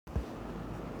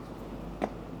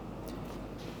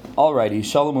Alrighty,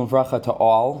 shalom uvracha to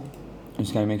all. I'm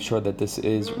just going to make sure that this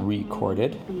is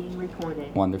recorded. Being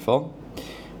recorded. Wonderful.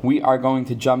 We are going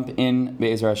to jump in,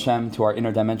 Be'ezer Hashem, to our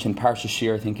inner dimension, Parsha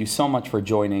Shir. Thank you so much for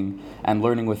joining and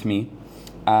learning with me.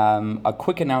 A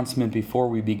quick announcement before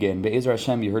we begin. Be'ezer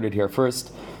Hashem, you heard it here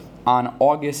first. On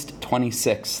August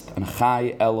 26th, on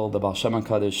Chai Elul, the Baal Shem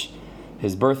HaKadosh,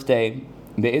 his birthday,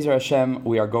 Be'ezer Hashem,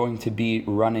 we are going to be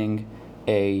running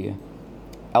a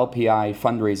LPI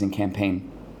fundraising campaign.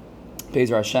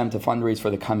 Be'ezer Hashem, to fundraise for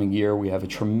the coming year. We have a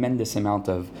tremendous amount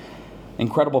of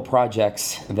incredible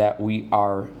projects that we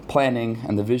are planning,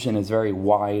 and the vision is very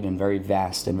wide and very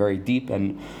vast and very deep,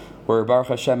 and we're, Baruch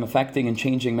Hashem, affecting and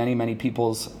changing many, many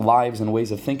people's lives and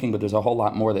ways of thinking, but there's a whole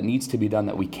lot more that needs to be done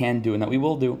that we can do and that we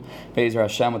will do, Be'ezer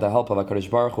Hashem, with the help of HaKadosh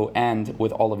Baruch Hu and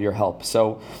with all of your help.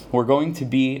 So we're going to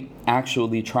be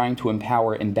actually trying to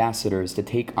empower ambassadors to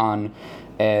take on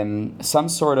some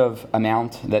sort of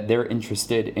amount that they're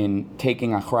interested in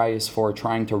taking achrayus for,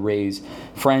 trying to raise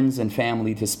friends and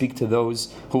family to speak to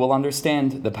those who will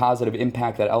understand the positive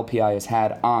impact that LPI has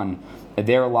had on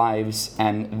their lives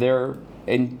and their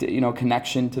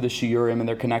connection to the shiurim and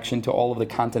their connection to all of the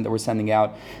content that we're sending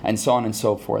out and so on and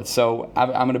so forth. So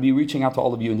I'm going to be reaching out to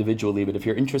all of you individually, but if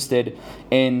you're interested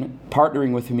in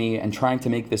partnering with me and trying to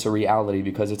make this a reality,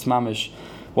 because it's mamish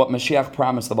what Mashiach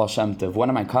promised the Baal Shem Tov. When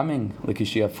am I coming? And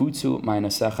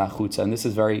this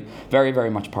is very, very, very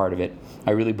much part of it.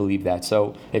 I really believe that.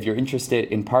 So if you're interested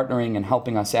in partnering and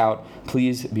helping us out,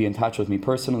 please be in touch with me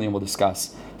personally and we'll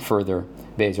discuss further.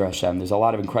 Be'ezer Hashem. There's a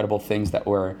lot of incredible things that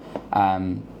we're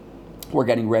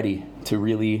getting ready to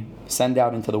really send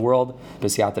out into the world.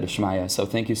 B'siyata d'shmaya. So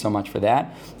thank you so much for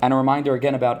that. And a reminder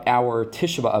again about our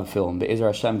Tisha B'Av film, Be'ezer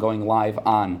Hashem, going live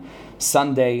on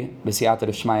Sunday, B'siyata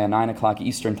d'shmaya, 9 o'clock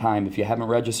Eastern Time. If you haven't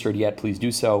registered yet, please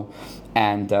do so.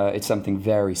 And it's something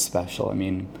very special. I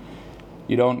mean,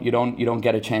 you don't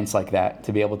get a chance like that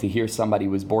to be able to hear somebody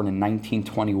who was born in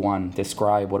 1921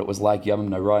 describe what it was like Yamim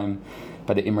Naroim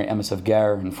by the Imre Emes of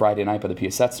Ger and Friday night by the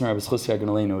Piasetzner.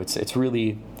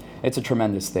 It's a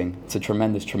tremendous thing. It's a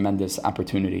tremendous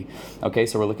opportunity. Okay,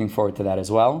 so we're looking forward to that as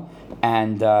well.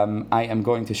 And I am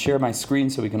going to share my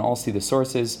screen so we can all see the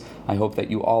sources. I hope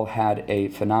that you all had a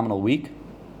phenomenal week.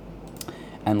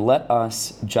 And let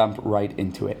us jump right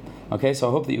into it. Okay, so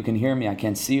I hope that you can hear me. I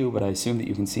can't see you, but I assume that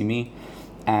you can see me.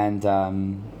 And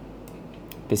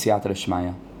B'siyata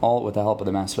d'shmaya, all with the help of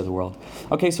the Master of the World.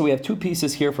 Okay, so we have two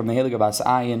pieces here from the Heilige Bas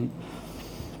Ayin.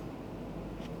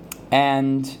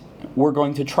 And we're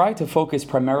going to try to focus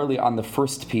primarily on the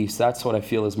first piece. That's what I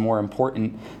feel is more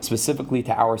important, specifically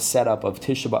to our setup of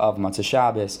Tisha B'Av, Matzah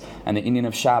Shabbos, and the Inyan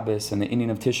of Shabbos, and the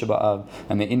Inyan of Tisha B'Av,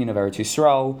 and the Inyan of Eretz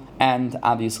Yisrael, and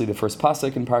obviously the first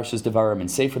pasuk in Parshas Devarim and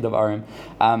Sefer Devarim.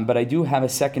 But I do have a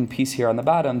second piece here on the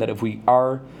bottom that if we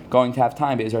are going to have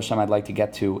time, Be'ezer Hashem, I'd like to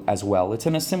get to as well. It's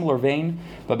in a similar vein,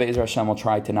 but Be'ezer Hashem will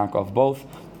try to knock off both,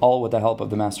 all with the help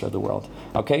of the Master of the World.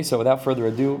 Okay, so without further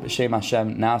ado, B'Shem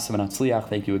Hashem, Na'aseh v'Natzliach,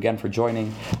 thank you again for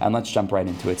joining, and let's jump right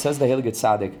into it. It says the Heilige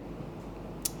Tzaddik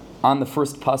on the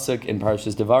first pasuk in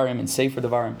Parashas Devarim, in Sefer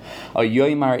Devarim,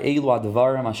 Yoymar Elu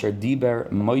Devarim Asher Diber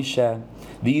Moshe.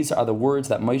 These are the words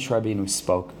that Moshe Rabbeinu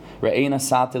spoke. Re'ena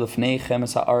Sate Lefnei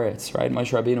Es Haaretz. Right,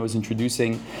 Moshe Rabbeinu was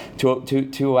introducing to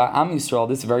Am Yisrael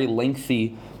this very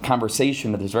lengthy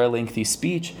conversation, this very lengthy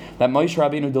speech that Moshe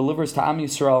Rabbeinu delivers to Am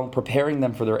Yisrael, preparing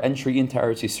them for their entry into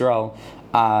Eretz Yisrael,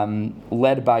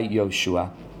 led by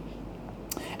Yoshua.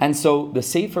 And so the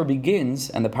Sefer begins,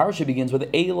 and the Parasha begins with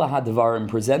Eila HaDevarim,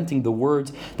 presenting the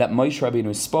words that Moshe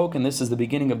Rabbeinu spoke, and this is the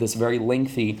beginning of this very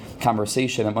lengthy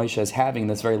conversation that Moshe is having,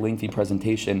 this very lengthy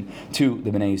presentation to the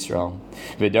Bnei Yisrael.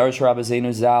 V'darsh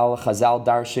Rabbeinu Zal Chazal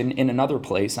Darshan in another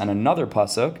place, on another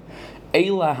pasuk,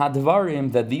 Eila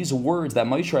HaDevarim, that these words that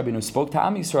Moshe Rabbeinu spoke to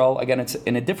Am Yisrael, again it's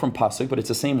in a different pasuk, but it's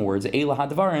the same words, Eila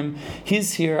HaDevarim,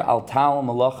 his here Al Tal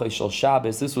Malacha Shel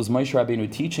Shabbos. This was Moshe Rabbeinu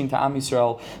teaching to Am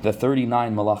Yisrael the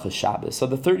 39 Malachas Shabbos. So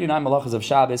the 39 Malachas of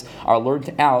Shabbos are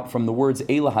learned out from the words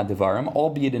Eila HaDevarim,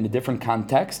 albeit in a different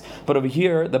context, but over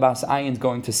here the Bas Ayin is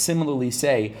going to similarly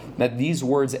say that these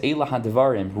words Eila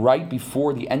HaDevarim, right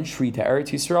before the entry to Eretz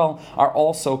Yisrael, are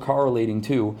also correlating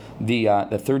to the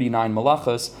 39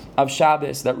 Malachas of Shabbos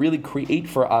that really create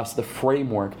for us the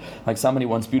framework. Like somebody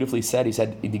once beautifully said, he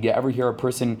said, did you ever hear a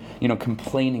person,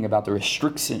 complaining about the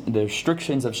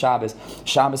restrictions of Shabbos?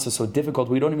 Shabbos is so difficult,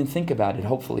 we don't even think about it,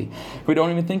 hopefully. We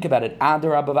don't even think about it.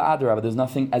 Adarabba v'adarabba. There's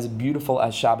nothing as beautiful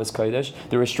as Shabbos Kodesh.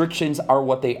 The restrictions are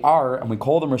what they are, and we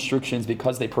call them restrictions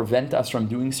because they prevent us from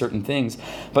doing certain things.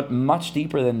 But much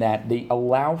deeper than that, they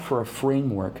allow for a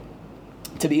framework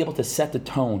to be able to set the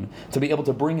tone, to be able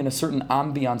to bring in a certain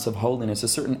ambiance of holiness, a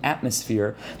certain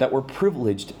atmosphere, that we're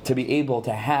privileged to be able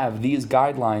to have these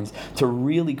guidelines to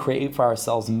really create for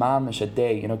ourselves mamish a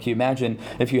day. Can you imagine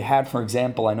if you had, for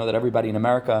example, I know that everybody in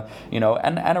America,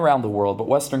 and around the world, but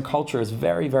Western culture is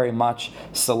very, very much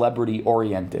celebrity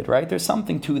oriented, right? There's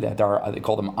something to that. They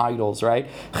call them idols, right?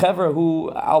 Chevra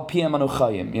who al piem anu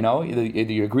chayim,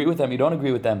 either you agree with them, you don't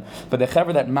agree with them, but the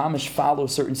chevra that mamish follow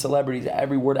certain celebrities,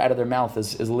 every word out of their mouth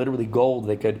is literally gold.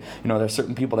 They could, there's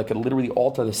certain people that could literally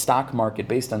alter the stock market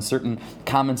based on certain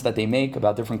comments that they make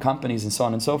about different companies and so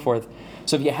on and so forth.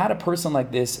 So if you had a person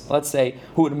like this, let's say,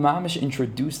 who would mamish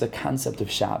introduce the concept of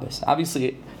Shabbos,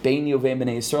 obviously, Beini Uvei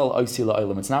B'nei Yisrael Oisi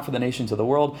La'olam. It's not for the nations of the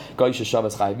world. Goyisha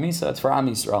Shabbos Chayiv Misa. It's for Am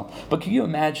Yisrael. But can you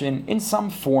imagine, in some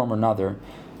form or another,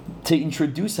 to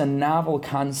introduce a novel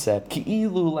concept,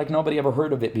 ki'ilu, like nobody ever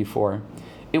heard of it before?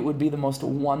 It would be the most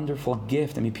wonderful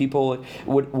gift. I mean, people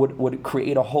would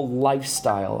create a whole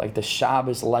lifestyle, like the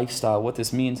Shabbos lifestyle. What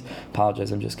this means,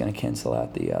 apologize, I'm just going to cancel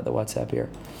out the WhatsApp here.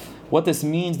 What this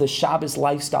means, the Shabbos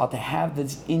lifestyle, to have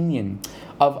this inyan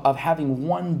of having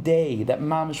one day that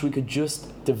mamish we could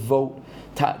just devote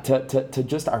to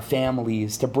just our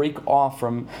families, to break off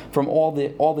from all the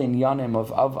inyanim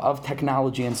of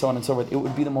technology and so on and so forth. It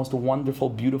would be the most wonderful,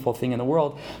 beautiful thing in the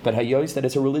world. But hayos, that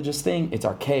it's a religious thing, it's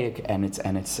archaic and it's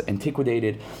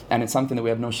antiquated, and it's something that we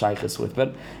have no shaykhs with.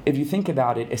 But if you think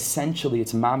about it, essentially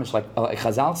it's mamish like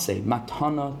Chazal say,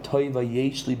 matana toiva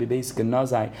yeshli bebeis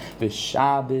ganazai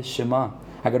v'shabes shema.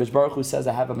 HaKadosh Baruch Hu says,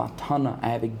 I have a matana, I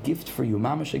have a gift for you,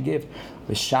 mamish a gift,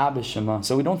 v'shabes shema.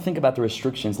 So we don't think about the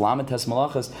restrictions, lamates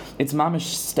malachas. It's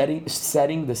mamish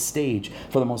setting the stage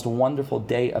for the most wonderful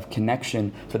day of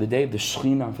connection, for the day of the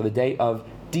Shekhinah, for the day of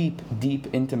deep, deep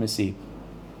intimacy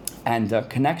and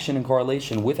connection and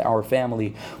correlation with our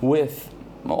family, with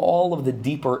all of the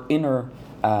deeper inner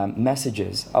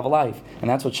messages of life. And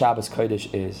that's what Shabbos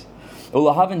Kodesh is.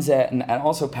 And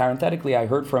also parenthetically, I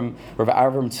heard from Rav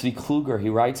Avram Tzvi Kluger. He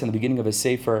writes in the beginning of his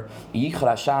sefer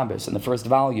Yichra Shabbos, in the first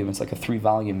volume. It's like a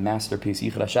 3-volume masterpiece,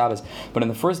 Yichra Shabbos. But in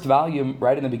the first volume,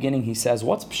 right in the beginning, he says,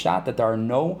 what's pshat? That there are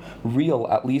no real,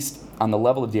 at least on the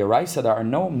level of the Araisa, there are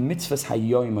no mitzvahs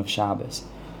hayoim of Shabbos.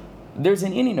 There's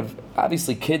an inyan of,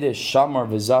 obviously, Kiddush, Shamar,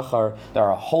 V'Zachar. There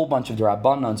are a whole bunch of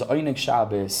D'Rabbanans, Oynik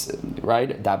Shabbos,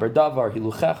 right? Daber Davar,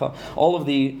 Hiluchecha, all of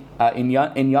the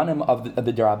inyanim of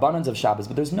the D'Rabbanans of Shabbos.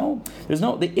 But there's no, the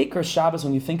Ikar Shabbos,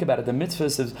 when you think about it, the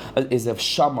mitzvahs is of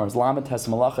Shamars, Lamates,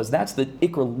 Malachas. That's the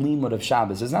Ikar Limud of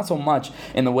Shabbos. It's not so much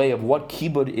in the way of what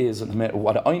Kibbud is,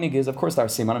 what Oynik is. Of course, there are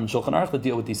Simanim and Shulchan Aruch that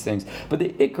deal with these things. But the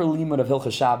Ikar Limud of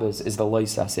Hilchas Shabbos is the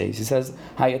Lois Aseh. He says,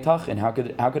 Hayatachin,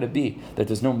 how could it be that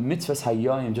there's no mitzvahs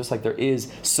hayoim, just like there is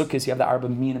Sukkot, you have the Arba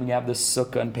Minim, you have the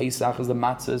Sukkah, and Pesach is the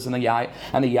matzahs and the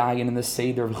yayin and the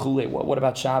Seder, V'chulei. What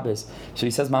about Shabbos? So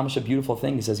he says, Mamash, a beautiful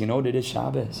thing. He says, you know what it is,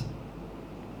 Shabbos?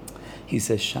 He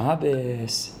says,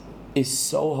 Shabbos is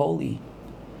so holy.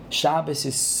 Shabbos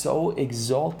is so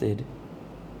exalted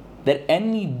that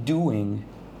any doing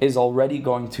is already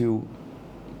going to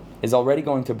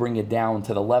bring it down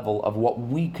to the level of what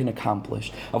we can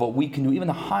accomplish, of what we can do. Even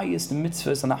the highest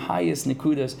mitzvahs and the highest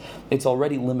nikudas, it's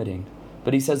already limiting.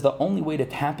 But he says the only way to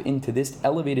tap into this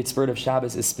elevated spirit of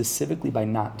Shabbos is specifically by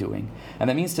not doing. And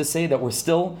that means to say that we're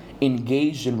still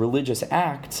engaged in religious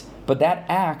acts, but that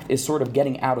act is sort of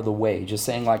getting out of the way, just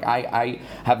saying like, I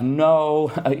have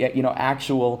no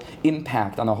actual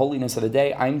impact on the holiness of the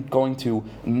day. I'm going to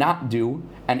not do,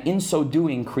 and in so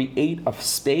doing, create a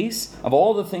space of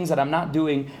all the things that I'm not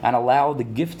doing and allow the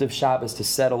gift of Shabbos to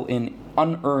settle in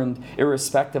unearned,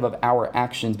 irrespective of our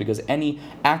actions, because any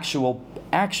actual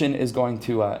action is going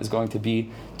to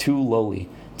be too lowly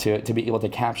to be able to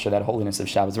capture that holiness of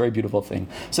Shabbos. Very beautiful thing.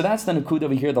 So that's the Nakud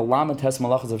over here. The Lamates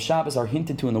Malachas of Shabbos are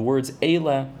hinted to in the words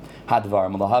Eile Hadvar.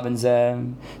 Malahavan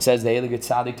Zem says the Eile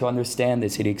Tzaddik to understand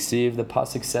this. The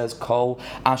pasuk says Kol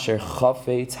Asher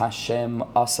Chafetz Hashem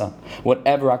Asa.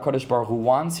 Whatever HaKadosh Baruch Hu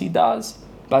wants, He does.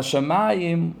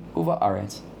 Bashamayim uva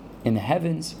Eretz, in the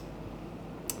heavens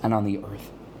and on the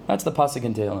earth. That's the pasuk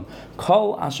in Tehillim.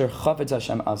 Kol asher chafetz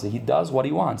Hashem asa. He does what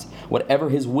He wants. Whatever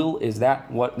His will is,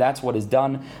 that's what is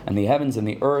done. And the heavens and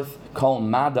the earth. Kol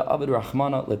mada avid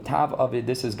rachmana letav avid.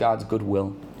 This is God's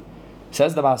goodwill.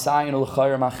 Says the Basayin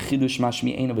ul-Chayr ma chidush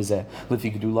mashmi'enu b'zeh.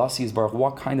 Lifi gedulasi is baruch.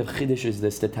 What kind of chidush is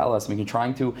this to tell us? I mean,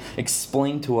 trying to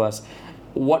explain to us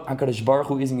what HaKadosh Baruch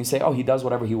Hu is, and you say, oh, He does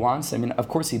whatever He wants. I mean, of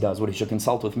course He does. What, He should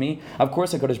consult with me? Of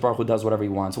course HaKadosh Baruch Hu does whatever He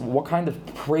wants. What kind of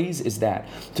praise is that?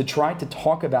 To try to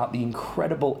talk about the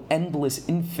incredible, endless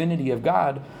infinity of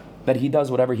God, that he does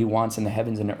whatever he wants in the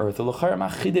heavens and the earth.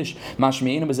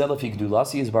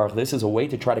 This is a way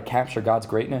to try to capture God's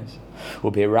greatness.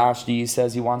 Rashdi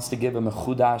says he wants to give him a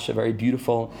chudash, a very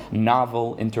beautiful,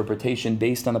 novel interpretation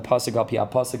based on the pasuk al pi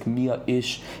pasuk mia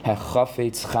ish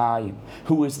hechafetz chayim.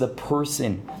 Who is the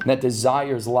person that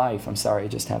desires life? I'm sorry, I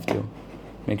just have to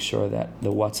make sure that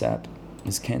the WhatsApp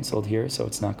is canceled here, so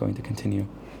it's not going to continue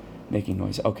making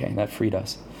noise. Okay, that freed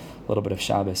us. A little bit of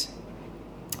Shabbos.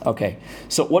 Okay,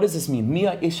 so what does this mean?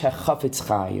 Mia ish hechafetz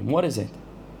chayim. What is it?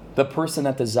 The person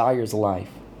that desires life.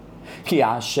 Ki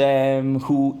Hashem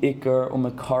hu ikar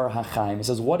u'makar hachayim. It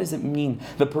says, what does it mean?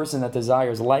 The person that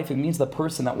desires life. It means the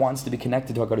person that wants to be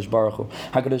connected to HaKadosh Baruch Hu.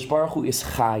 HaKadosh Baruch Hu is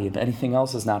chayim. Anything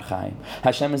else is not chayim.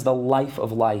 Hashem is the life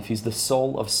of life. He's the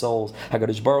soul of souls.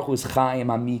 HaKadosh Baruch Hu is chayim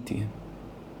amiti.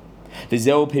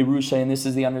 V'zeu perusha, and this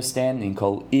is the understanding.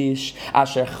 Kol ish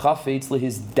asher chafetz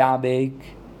lehis dabek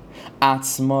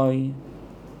atzmoi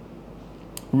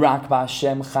rak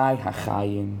b'Hashem chai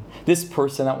hachayim. This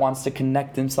person that wants to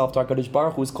connect himself to HaKadosh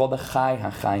Baruch Hu is called the chai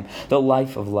hachayim, the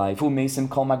life of life. U'mesim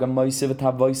kol magamoysev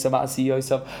etavoysev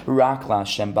asiyosev rak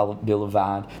la'Hashem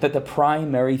bilvad. That the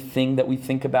primary thing that we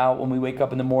think about when we wake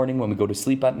up in the morning, when we go to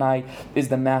sleep at night, is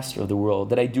the master of the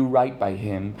world. That I do right by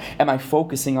him. Am I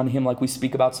focusing on him like we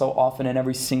speak about so often in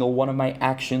every single one of my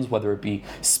actions, whether it be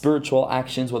spiritual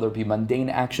actions, whether it be mundane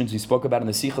actions? We spoke about in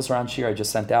the Sichos around Shir. I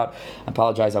just sent out. I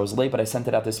apologize, I was late, but I sent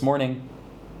it out this morning.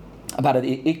 About it,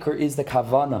 the Iker is the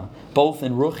Kavana, both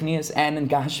in Ruchnias and in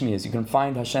Gashmias. You can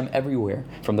find Hashem everywhere.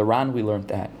 From the Ran we learned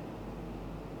that.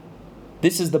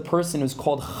 This is the person who's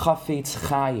called Chafetz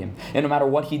Chayim. And no matter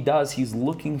what he does, he's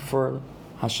looking for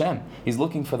Hashem. He's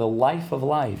looking for the life of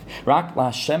life. Rak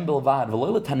la'Hashem bilvad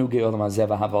v'lo l'tanugei olam hazeh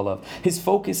v'havolav. His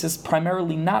focus is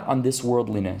primarily not on this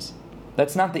worldliness.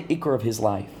 That's not the Iker of his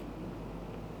life.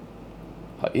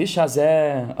 Ha'ish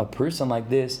hazeh, a person like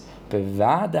this,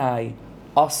 bevadai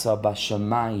asa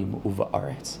b'shamayim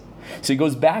uva'aretz. So he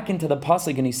goes back into the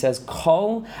pasuk and he says,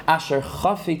 Kol asher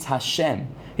chafetz Hashem.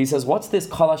 He says, what's this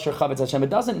Kol asher chafetz Hashem? It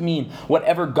doesn't mean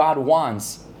whatever God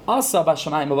wants. Asa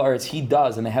b'shamayim uva'aretz, he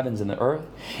does in the heavens and the earth.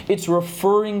 It's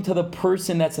referring to the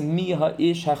person that's miha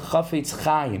ish hachafetz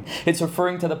chayim. It's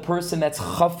referring to the person that's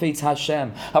chafetz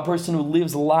Hashem, a person who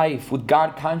lives life with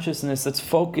God consciousness, that's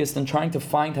focused and trying to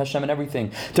find Hashem in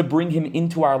everything, to bring him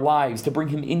into our lives, to bring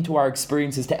him into our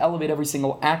experiences, to elevate every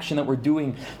single action that we're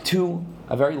doing to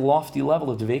a very lofty level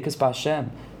of Dveikus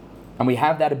B'Hashem. And we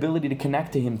have that ability to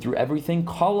connect to him through everything.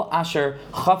 Kol asher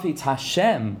chafetz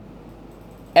Hashem.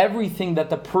 Everything that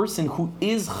the person who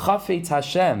is Chafetz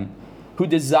Hashem, who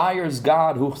desires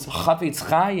God, who Chafetz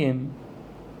Chayim,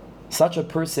 such a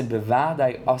person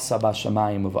bevadai asa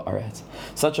b'shamayim uva'aretz.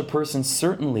 Such a person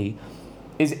certainly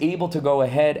is able to go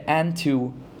ahead and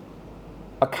to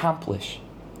accomplish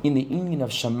in the union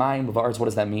of Shamayim uva'aretz. What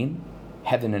does that mean?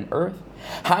 Heaven and earth.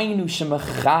 Hainu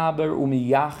shemechaber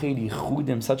umiyachid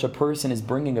yichudim. Such a person is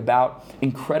bringing about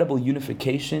incredible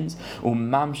unifications.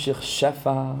 Umamshich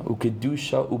shefa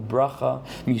ukedusha ubracha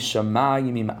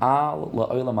mishamayim im'al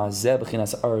la'olam hazeh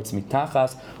b'chinas aretz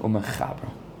mitachas umechaber.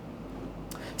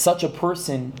 Such a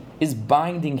person is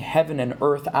binding heaven and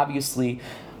earth. Obviously,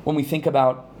 when we think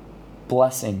about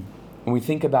blessing, when we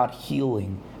think about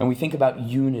healing, and we think about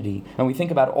unity, and we think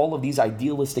about all of these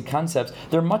idealistic concepts,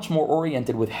 they're much more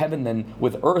oriented with heaven than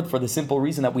with earth, for the simple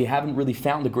reason that we haven't really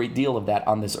found a great deal of that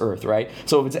on this earth, right?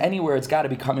 So if it's anywhere, it's got to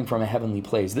be coming from a heavenly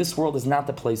place. This world is not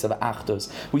the place of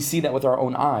achdus. We see that with our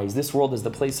own eyes. This world is the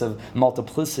place of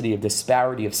multiplicity, of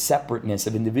disparity, of separateness,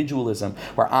 of individualism,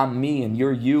 where I'm me and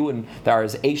you're you, and there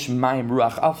is Eish Mayim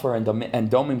Ruach Afar and Domim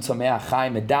Tzomeach Chai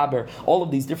Medaber, all of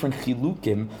these different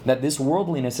chilukim that this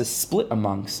worldliness is split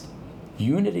amongst.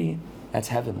 Unity, that's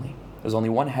heavenly. There's only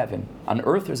one heaven. On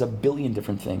earth, there's a billion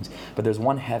different things, but there's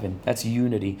one heaven. That's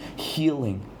unity.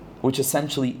 Healing, which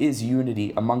essentially is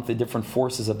unity among the different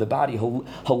forces of the body.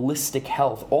 Holistic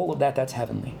health, all of that, that's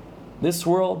heavenly. This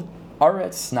world,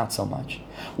 Eretz, not so much.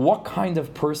 What kind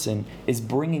of person is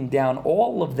bringing down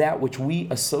all of that which we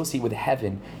associate with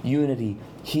heaven, unity,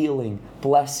 healing,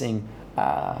 blessing,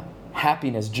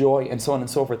 happiness, joy, and so on and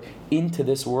so forth, into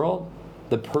this world?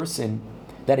 The person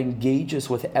that engages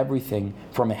with everything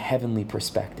from a heavenly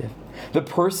perspective. The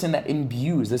person that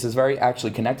imbues, this is very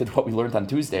actually connected to what we learned on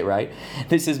Tuesday, right?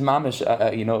 This is mamish,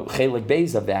 chelik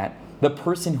beis of that. The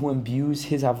person who imbues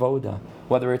his avoda,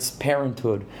 whether it's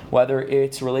parenthood, whether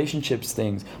it's relationships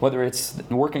things, whether it's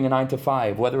working a 9 to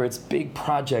 5, whether it's big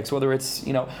projects, whether it's,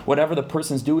 whatever the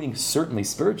person's doing, certainly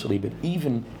spiritually, but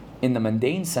even in the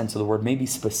mundane sense of the word, maybe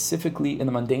specifically in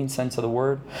the mundane sense of the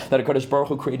word, that HaKadosh Baruch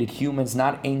Hu created humans,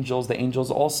 not angels. The angels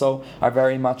also are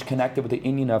very much connected with the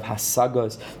inyan of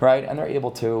hasagas, right? And they're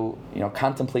able to,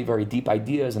 contemplate very deep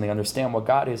ideas, and they understand what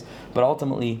God is. But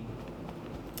ultimately,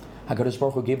 HaKadosh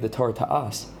Baruch Hu gave the Torah to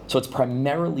us. So it's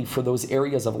primarily for those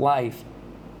areas of life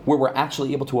where we're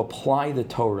actually able to apply the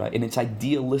Torah in its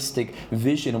idealistic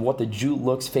vision of what the Jew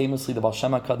looks. Famously, the Baal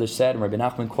Shem HaKadosh said, and Rabbi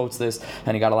Nachman quotes this,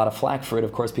 and he got a lot of flack for it.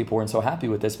 Of course, people weren't so happy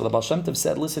with this, but the Baal Shem Tov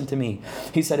said, listen to me.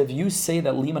 He said, if you say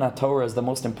that Liman HaTorah is the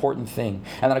most important thing,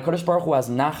 and that HaKadosh Baruch Hu has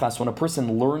nachas when a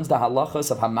person learns the halachas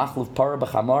of Hamachluf Para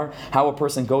B'Chamar, how a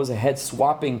person goes ahead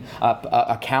swapping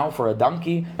a cow for a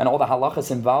donkey, and all the halachas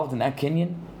involved in that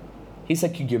kinyan, he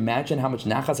said, could you imagine how much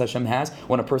nachas Hashem has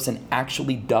when a person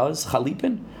actually does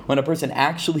chalipin? When a person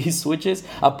actually switches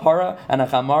a para and a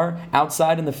chamar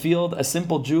outside in the field, a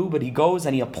simple Jew, but he goes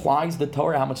and he applies the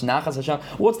Torah, how much nachas Hashem.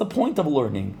 What's the point of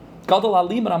learning? So that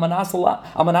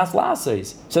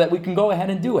we can go ahead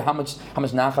and do how much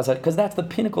nachas, because that's the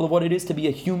pinnacle of what it is to be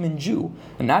a human Jew,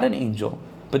 and not an angel.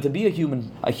 But to be a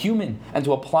human, and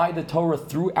to apply the Torah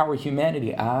through our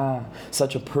humanity,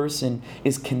 such a person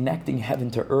is connecting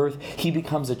heaven to earth. He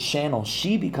becomes a channel,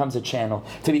 she becomes a channel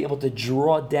to be able to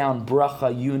draw down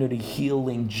bracha, unity,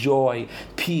 healing, joy,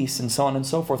 peace, and so on and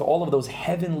so forth. All of those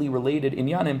heavenly related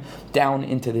inyanim down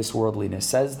into this worldliness.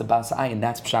 Says the Bas Ayin,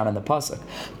 that's Pshat in the Pasuk.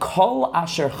 Kol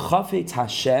asher chafetz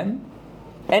Hashem,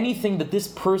 anything that this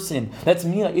person, that's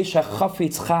Mia Isha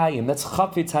Chafetz Chaim, that's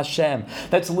Chafetz Hashem,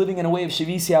 that's living in a way of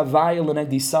Shivisi Avayel and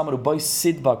Agdisamar, Boy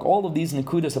Sidbak, all of these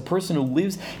Nekudas, a person who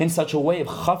lives in such a way of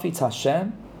Chafetz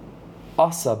Hashem,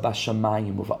 Asa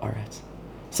Bashamayim Uva'aretz.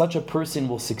 Such a person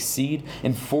will succeed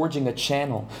in forging a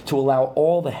channel to allow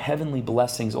all the heavenly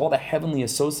blessings, all the heavenly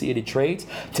associated traits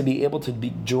to be able to be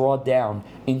drawn down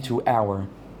into our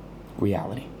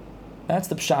reality. That's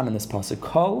the pshat in this pasuk.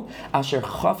 Kol asher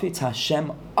chafetz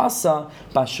Hashem asa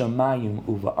bashamayim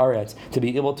uva'aretz, to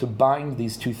be able to bind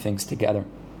these two things together.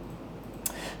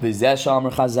 V'zeh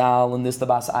shamar Chazal, and this the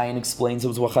Bas Ayin explains. It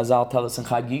was what Chazal tell us in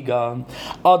Chagiga.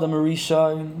 Adam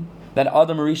Rishon, that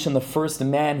Adam Rishon, the first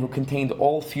man who contained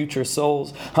all future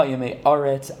souls, hayamei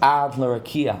aretz ad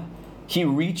l'rakia, he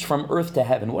reached from earth to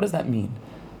heaven. What does that mean?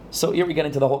 So here we get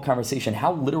into the whole conversation.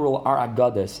 How literal are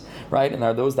Agadas, right? And there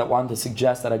are those that want to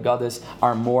suggest that Agadas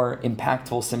are more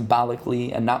impactful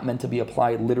symbolically and not meant to be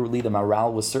applied literally. The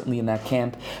Maral was certainly in that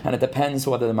camp, and it depends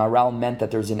whether the Maral meant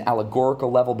that there's an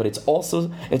allegorical level, but it's also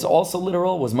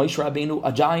literal. Was Moshe Rabbeinu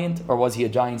a giant, or was he a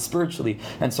giant spiritually,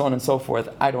 and so on and so forth?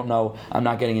 I don't know. I'm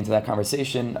not getting into that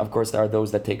conversation. Of course, there are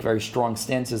those that take very strong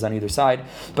stances on either side,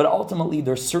 but ultimately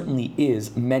there certainly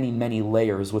is many, many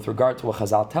layers with regard to what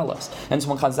Chazal tell us. And so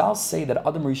when Chazal say that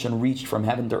Adam Rishon reached from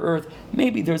heaven to earth,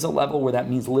 maybe there's a level where that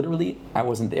means literally. I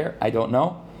wasn't there, I don't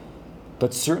know,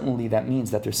 but certainly that means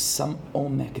that there's some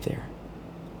omek there.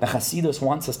 The Hasidus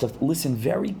wants us to listen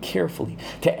very carefully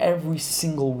to every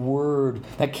single word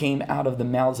that came out of the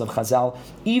mouths of Chazal,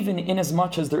 even in as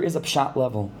much as there is a pshat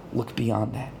level. Look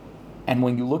beyond that. And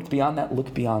when you look beyond that,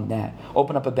 look beyond that.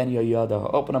 Open up a Ben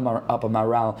Yoyada, open up a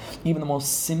Maral, even the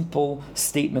most simple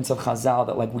statements of Chazal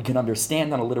that we can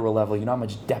understand on a literal level. You know how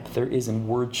much depth there is in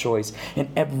word choice, in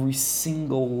every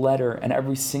single letter, and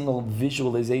every single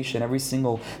visualization, every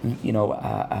single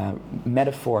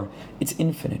metaphor. It's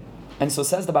infinite. And so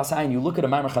says the Bas Ayin, you look at a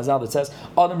Ma'amar Chazal that says,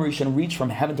 Adam Rishon reached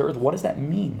from heaven to earth. What does that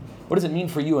mean? What does it mean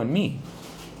for you and me?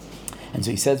 And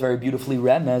so he says very beautifully,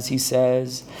 Remez, he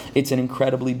says, it's an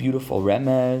incredibly beautiful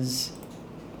Remez.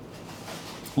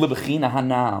 Libechina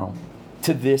Hanal,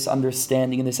 to this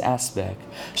understanding in this aspect.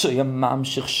 What it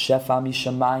means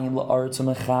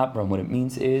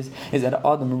is that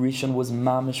Adam Rishon was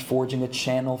mamish, forging a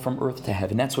channel from earth to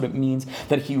heaven. That's what it means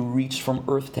that he reached from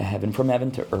earth to heaven, from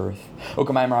heaven to earth.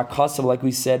 Like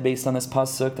we said, based on this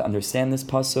pasuk, to understand this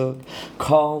pasuk,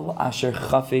 Kol asher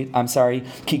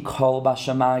chafet, ki kol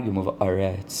bashamayim of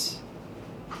Eretz.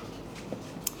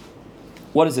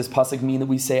 What does this pasuk mean that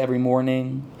we say every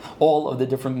morning? All of the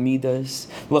different midas.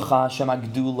 L'cha Hashem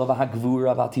hagdula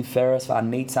v'hagvura v'atiferes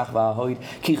v'anetzach v'ahoid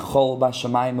ki chol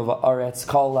b'shamayim v'aretz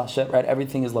kol Hashem. Right,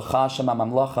 everything is l'cha Hashem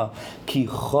ha'mamlacha ki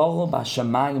chol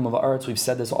b'shamayim v'aretz. We've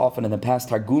said this often in the past.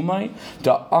 Targumai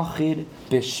da'achid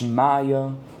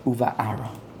b'shmaya uva'ara.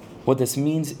 What this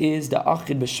means is the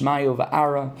achid b'shmaya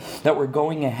v'ara, that we're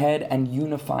going ahead and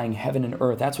unifying heaven and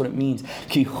earth. That's what it means.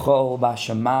 Ki chol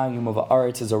b'shamayim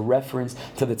v'aretz is a reference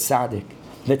to the tzaddik.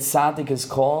 The tzaddik is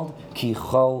called ki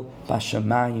chol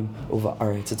b'shamayim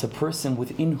v'aretz. It's a person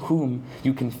within whom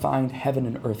you can find heaven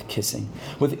and earth kissing,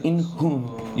 within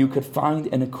whom you could find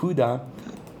an akuda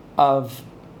of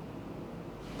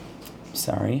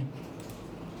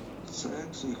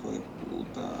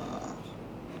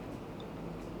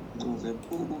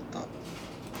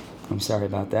I'm sorry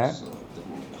about that.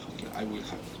 I will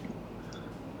have you.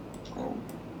 Oh,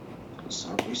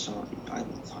 sorry, I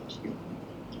will have you.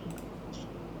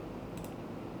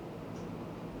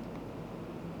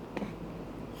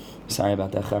 Sorry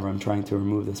about that, Chavra. I'm trying to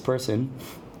remove this person.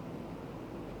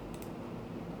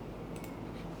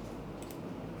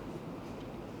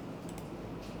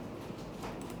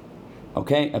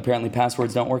 Okay, apparently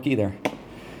passwords don't work either.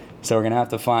 So we're going to have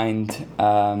to find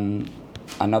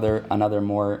another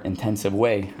more intensive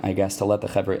way, I guess, to let the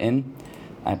Chavra in.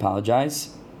 I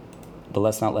apologize, but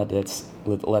let's not let this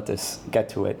get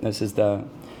to it. This is the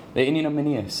Inyan of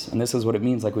Minias, and this is what it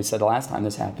means, like we said the last time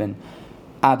this happened.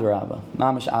 Adrabah,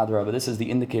 mamash adrabah. This is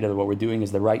the indicator that what we're doing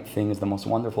is the right thing, is the most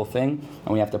wonderful thing,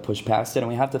 and we have to push past it, and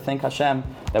we have to thank Hashem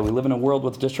that we live in a world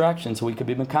with distractions, so we could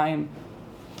be mekayim.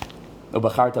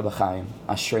 Ubacharta b'chayim,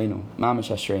 ashreinu, mamash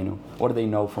ashreinu. What do they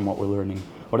know from what we're learning?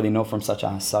 What do they know from such a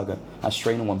hasaga?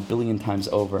 Ashreinu 1 billion times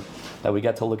over, that we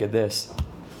get to look at this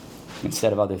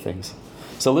instead of other things.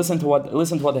 So listen to what the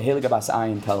Heilige Bas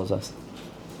Ayin tells us.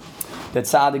 That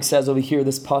Tzaddik says over here,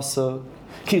 this pasuk.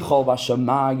 This is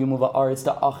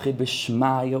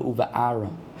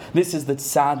the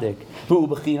tzaddik.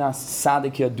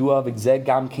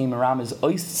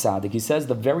 He says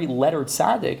the very letter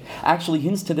tzaddik actually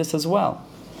hints to this as well.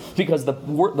 Because the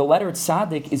letter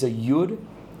tzaddik is a yud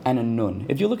and a nun.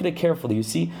 If you look at it carefully, you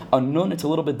see a nun, it's a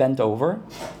little bit bent over,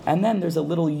 and then there's a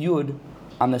little yud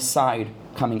on the side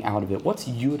coming out of it. What's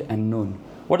yud and nun?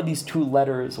 What are these two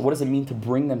letters? What does it mean to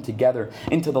bring them together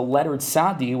into the letter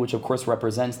tzadi, which of course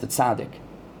represents the tzaddik?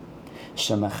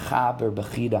 Shemechaber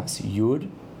b'chidas yud,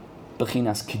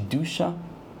 b'chinas kedusha.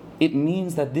 It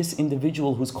means that this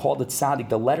individual who's called a tzaddik,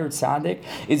 the letter tzaddik,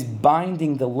 is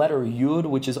binding the letter yud,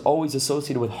 which is always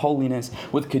associated with holiness,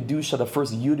 with kedusha, the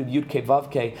first yud of yud ke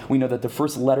vav ke. We know that the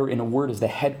first letter in a word is the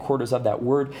headquarters of that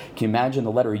word. Can you imagine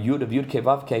the letter yud of yud ke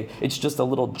vav ke? It's just a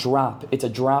little drop. It's a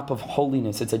drop of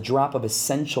holiness. It's a drop of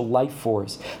essential life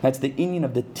force. That's the inyan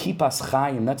of the tipas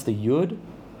chayim. That's the yud.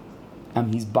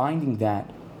 And he's binding that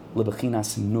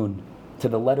lebechinas nun, to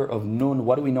the letter of Nun.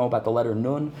 What do we know about the letter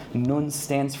Nun? Nun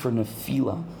stands for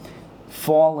Nefila,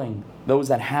 falling. Those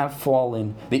that have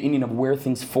fallen, the inyan of where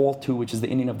things fall to, which is the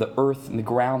inyan of the earth and the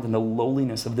ground and the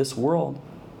lowliness of this world.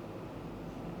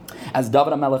 As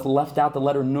David HaMelech left out the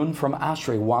letter Nun from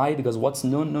Ashrei. Why? Because what's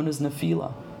Nun? Nun is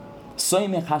Nefila.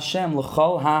 Soymech Hashem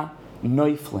l'chol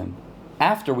ha-noiflim.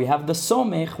 After we have the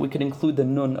somech, we could include the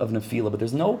nun of nefila, but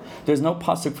there's no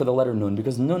pasuk for the letter nun,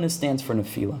 because nun stands for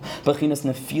nefila. B'chinas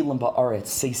nefilim ba'aretz.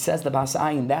 So he says the Bas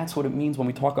Ayin, that's what it means when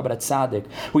we talk about a tzaddik.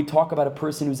 We talk about a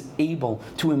person who's able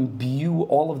to imbue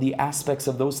all of the aspects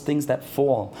of those things that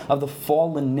fall, of the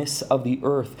fallenness of the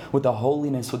earth, with the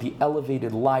holiness, with the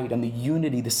elevated light, and the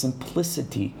unity, the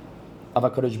simplicity of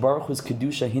HaKadosh Baruch Hu's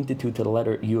kedusha hinted to the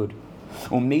letter yud.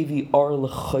 Umevi ar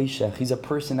l'choshech. He's a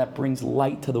person that brings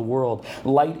light to the world,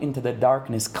 light into the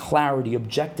darkness, clarity,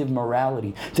 objective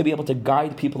morality, to be able to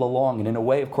guide people along. And in a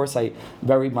way, of course, I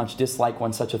very much dislike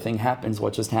when such a thing happens,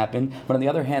 what just happened. But on the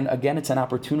other hand, again, it's an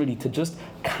opportunity to just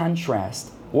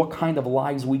contrast what kind of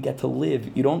lives we get to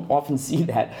live. You don't often see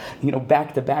that,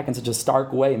 back to back in such a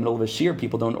stark way. In the middle of a shir,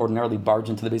 people don't ordinarily barge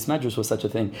into the Beis Medrash with such a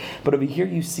thing. But over here,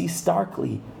 you see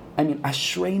starkly,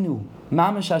 ashreinu,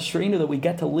 mamash ashreinu, that we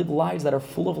get to live lives that are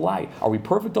full of light. Are we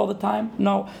perfect all the time?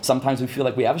 No. Sometimes we feel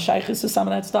like we have a shaykhis to some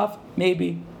of that stuff.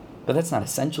 Maybe. But that's not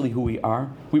essentially who we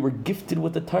are. We were gifted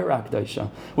with the Torah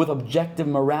Akdosha, with objective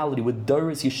morality, with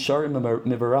Doris Yisharim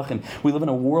Mivarachim. We live in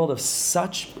a world of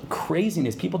such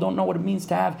craziness. People don't know what it means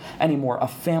to have anymore a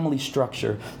family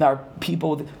structure. There are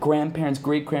people with grandparents,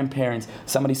 great-grandparents.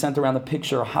 Somebody sent around the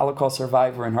picture, a Holocaust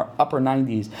survivor in her upper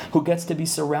 90s, who gets to be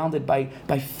surrounded by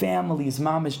families,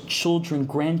 mamas, children,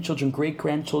 grandchildren,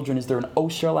 great-grandchildren. Is there an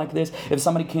osher like this? If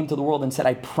somebody came to the world and said,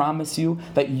 I promise you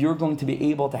that you're going to be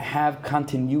able to have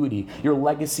continuity, your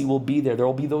legacy will be there. There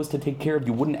will be those to take care of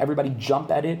you. Wouldn't everybody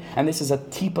jump at it? And this is a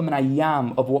tipam and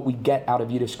ayam of what we get out of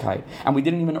Yiddishkeit. And we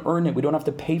didn't even earn it. We don't have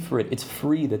to pay for it. It's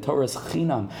free. The Torah is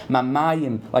chinam.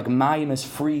 Mamayim, like mayim is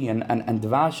free and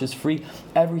dvash is free.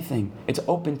 Everything. It's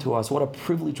open to us. What a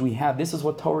privilege we have. This is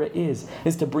what Torah is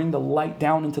to bring the light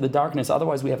down into the darkness.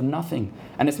 Otherwise we have nothing.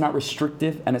 And it's not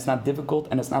restrictive, and it's not difficult,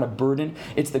 and it's not a burden.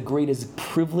 It's the greatest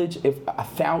privilege. If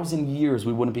 1,000 years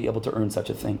we wouldn't be able to earn such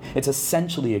a thing. It's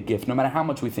essentially a gift, no matter how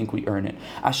much we think we earn it.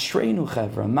 Ashreinu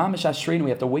chevra, mamish ashreinu. We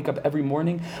have to wake up every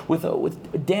morning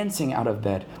with dancing out of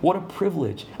bed. What a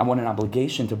privilege, and what an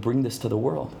obligation to bring this to the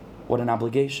world. What an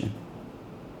obligation.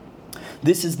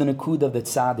 This is the nakud of the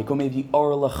tzaddik.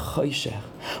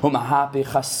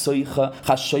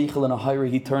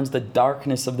 He turns the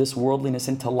darkness of this worldliness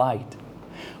into light.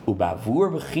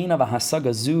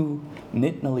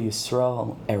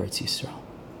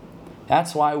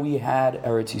 That's why we had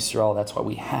Eretz Yisrael. That's why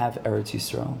we have Eretz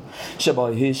Yisrael.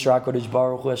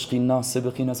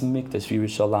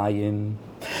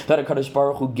 That HaKadosh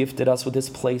Baruch Hu gifted us with this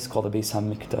place called the Beis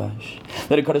HaMikdash.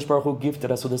 That HaKadosh Baruch Hu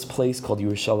gifted us with this place called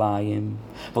Yerushalayim.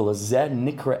 V'lazed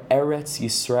nikra Eretz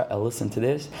Yisrael. Listen to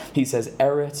this. He says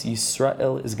Eretz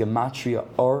Yisrael is gematria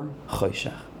Or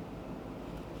Choshech.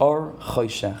 Or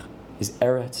Choshech is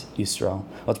Eretz Yisrael.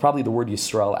 Well, it's probably the word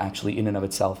Yisrael actually in and of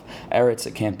itself. Eretz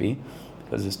it can't be,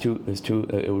 because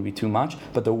it would be too much.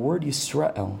 But the word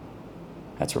Yisrael,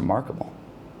 that's remarkable.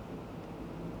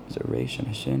 Is it Reish and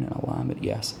a Shin and a Lamed?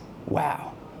 Yes.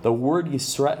 Wow. The word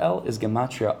Yisrael is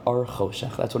gematria Or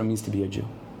Choshech. That's what it means to be a Jew.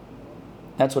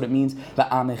 That's what it means.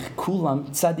 Va'amech kulam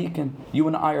tzadikim. You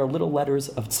and I are little letters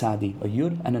of tzadi. A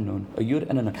yud and a nun. A yud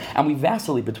and a nun. And we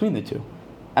vacillate between the two.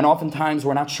 And oftentimes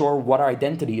we're not sure what our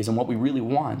identity is and what we really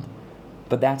want.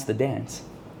 But that's the dance,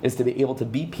 is to be able to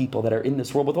be people that are in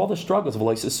this world with all the struggles.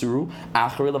 We didn't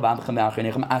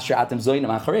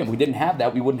have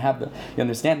that, we wouldn't have the... You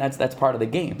understand? That's part of the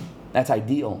game. That's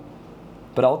ideal.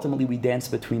 But ultimately we dance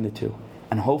between the two.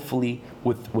 And hopefully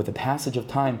with the passage of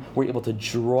time, we're able to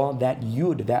draw that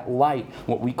yud, that light,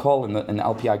 what we call in the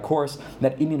LPI course,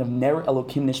 that inyan of ner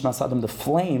elokim nishmas adam, the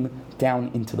flame,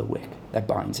 down into the wick that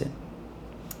binds it.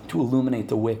 To illuminate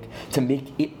the wick, to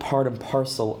make it part and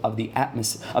parcel of the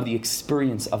atmosphere, of the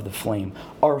experience of the flame.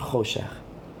 Or choshech.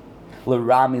 That's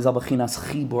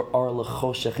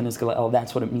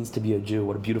what it means to be a Jew.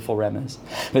 What a beautiful remez.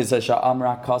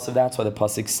 That's why the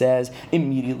pasuk says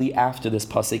immediately after this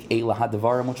pasuk,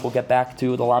 Devarim, which we'll get back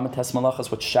to, the Lamates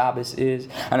Malachas, what Shabbos is,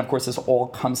 and of course this all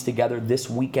comes together this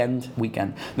week beginning,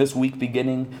 this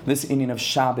inyan of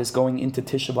Shabbos going into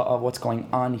Tisha B'Av. What's going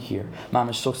on here?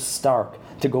 Mamash, so stark.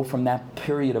 To go from that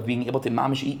period of being able to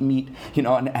mamish eat meat, and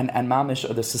mamish,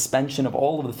 or the suspension of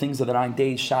all of the things of the 9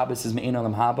 days, Shabbos is me'in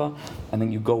olam haba, and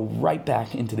then you go right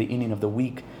back into the inyan of the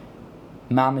week,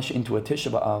 mamish into a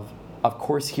Tisha B'Av. Of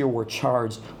course, here we're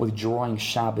charged with drawing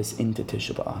Shabbos into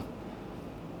Tisha B'Av,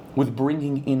 with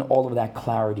bringing in all of that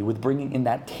clarity, with bringing in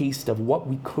that taste of what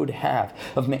we could have,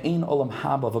 of me'ein olam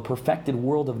haba, of a perfected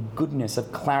world of goodness,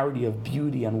 of clarity, of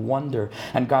beauty and wonder,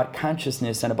 and God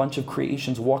consciousness, and a bunch of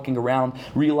creations walking around,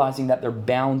 realizing that they're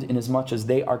bound in as much as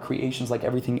they are creations like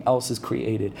everything else is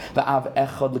created. The Av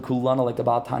Echad L'Kulana, like the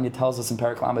Baal Tanya tells us in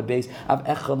Perek Lamed Beis, Av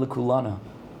Echad L'Kulana,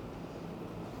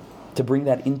 to bring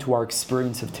that into our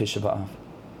experience of Tisha B'Av.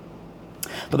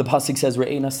 But the pasuk says,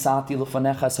 Re'ena sati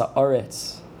l'fanecha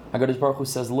ha'aretz. HaKadosh Baruch Hu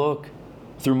says, look,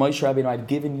 through Moshe Rabbeinu, I've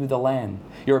given you the land.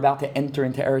 You're about to enter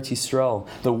into Eretz Yisrael.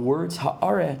 The words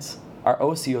ha'aretz are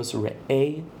osios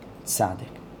re'ei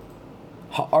tzadik.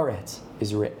 Ha'aretz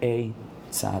is re'ei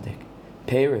tzadik.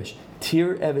 Perish,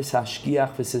 tir eves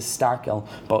hashkiach v'sistakel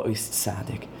ba'ois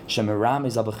tzadik. Shemiram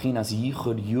is abachinas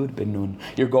yichud yud benun.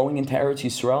 You're going into Eretz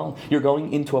Yisrael. You're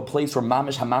going into a place where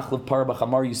mamish hamachlev par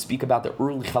b'chamar. You speak about the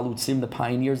early chalutzim, the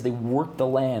pioneers. They worked the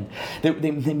land. They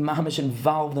mamish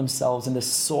involved themselves in the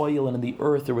soil and in the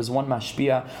earth. There was one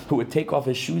mashpia who would take off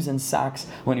his shoes and socks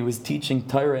when he was teaching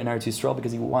Torah in Eretz Yisrael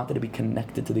because he wanted to be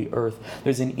connected to the earth.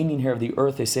 There's an inyan here of the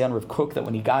earth. They say on Rav Kook that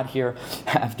when he got here,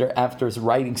 after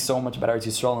writing so much about Eretz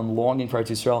Yisrael and longing for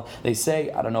Eretz Yisrael, they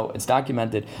say, I don't know, it's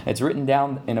documented, it's written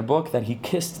down in a book that he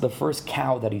kissed the first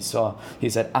cow that he saw.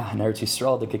 He said, Eretz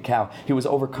Yisroel'dik, a cow. He was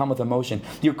overcome with emotion.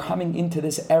 You're coming into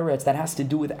this Eretz that has to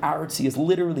do with Artzi, is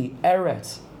literally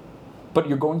Eretz. But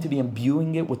you're going to be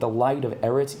imbuing it with the light of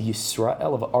Eretz Yisrael,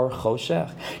 of Ar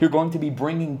Choshech. You're going to be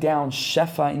bringing down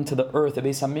Shefa into the earth. The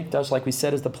Beis HaMikdash, like we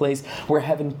said, is the place where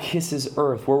heaven kisses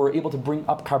earth, where we're able to bring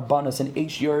up Karbanos and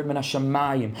Eish Yord Min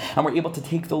HaShamayim, and we're able to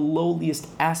take the lowliest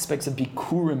aspects of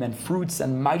Bikurim and fruits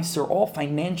and Meiser, all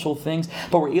financial things,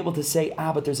 but we're able to say,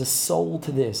 but there's a soul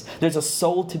to this. There's a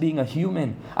soul to being a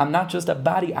human. I'm not just a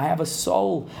body, I have a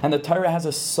soul, and the Torah has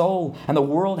a soul, and the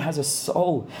world has a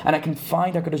soul, and I can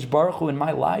find HaKadosh Baruch Hu in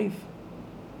my life.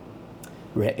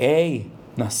 Re'ei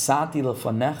nasati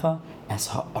lefanecha es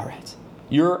ha'aretz.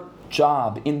 Your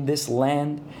job in this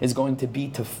land is going to be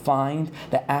to find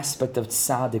the aspect of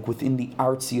tzaddik within the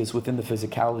artzius, within the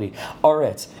physicality.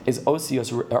 Aretz is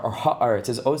osios, or ha'aretz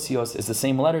is osios, is the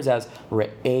same letters as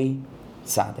re'ei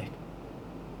tzaddik.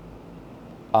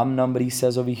 But he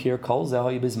says over here, kol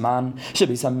zehoy bizman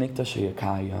shebis hamikdash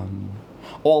hayakayam.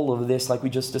 All of this, like we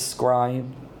just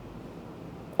described,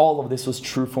 All of this was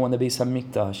true for when the Beis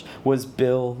HaMikdash was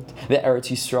built. The Eretz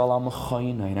Yisrael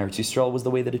al-Mechoyna, and Eretz Yisrael was the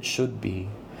way that it should be,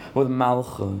 with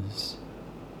Malchus,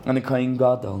 and the Kohen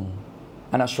Gadol,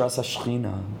 and Ashras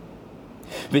HaShechina.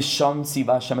 V'sham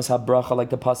tziva Hashem es habracha,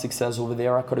 like the pasuk says over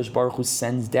there, HaKadosh Baruch Hu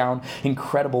sends down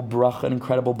incredible bracha, an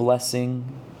incredible blessing.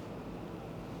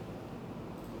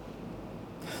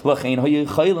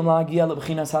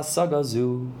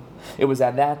 It was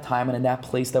at that time and in that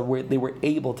place that they were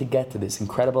able to get to this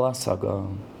incredible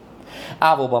asaga.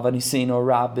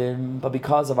 But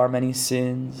because of our many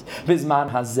sins, nowadays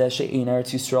that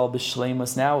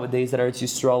Eretz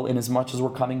Yisrael, in as much as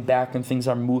we're coming back and things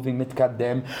are moving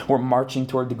mitkadem, we're marching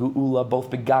toward the Geula,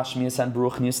 both begashmias and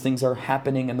beruchnias, things are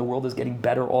happening and the world is getting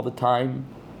better all the time.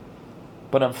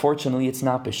 But unfortunately, it's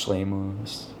not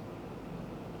b'shleimus.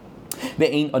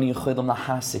 We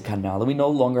no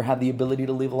longer have the ability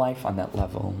to live life on that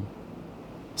level.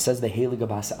 Says the Heilige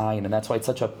Bas Ayin, and that's why it's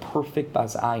such a perfect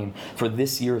Bas Ayin for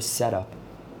this year's setup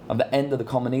of the end of the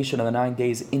culmination of the 9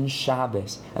 days in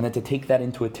Shabbos, and then to take that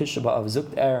into a Tisha B'Av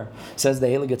Zukt Er. Says the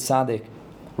Heilige Tzaddik,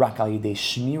 Rak al Yidei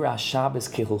Shmira Shabbos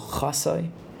Kehul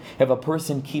Chasai. If a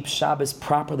person keeps Shabbos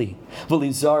properly,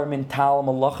 v'lizar min tal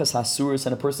malachas hasuras,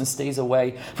 and a person stays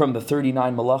away from the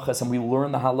 39 malachas, and we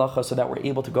learn the halacha so that we're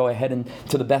able to go ahead and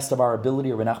to the best of our ability,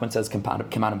 or Rabbi Nachman says come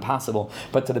out impossible,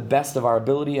 but to the best of our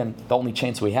ability, and the only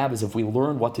chance we have is if we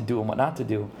learn what to do and what not to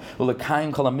do.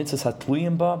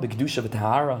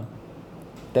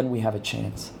 Then we have a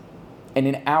chance. And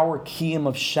in our kiyum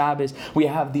of Shabbos, we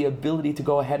have the ability to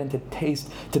go ahead and to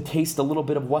taste a little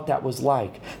bit of what that was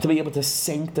like, to be able to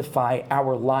sanctify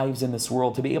our lives in this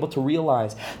world, to be able to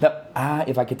realize that,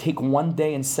 if I could take one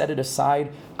day and set it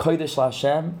aside, Kodesh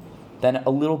LaHashem, then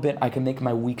a little bit I can make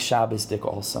my week Shabbosdik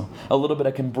also. A little bit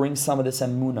I can bring some of this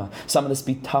emunah, some of this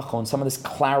bitachon, some of this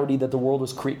clarity that the world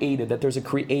was created, that there's a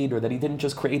creator, that he didn't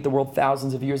just create the world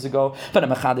thousands of years ago, but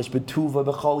every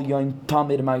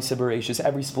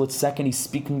split second he's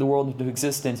speaking the world into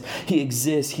existence. He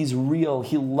exists, he's real,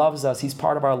 he loves us, he's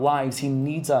part of our lives, he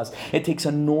needs us. It takes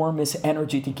enormous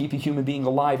energy to keep a human being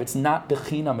alive. It's not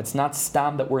bechinam, it's not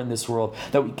stam that we're in this world,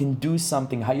 that we can do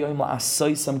something.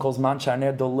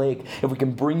 If we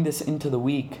can bring this into the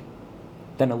week,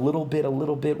 then a little bit,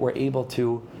 we're able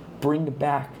to bring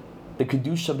back the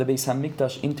Kedusha of the Beis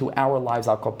HaMikdash into our lives,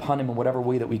 al kapanim, in whatever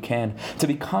way that we can, to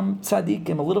become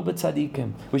tzaddikim, a little bit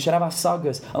tzaddikim. We should have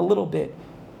asagas, a little bit,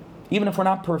 even if we're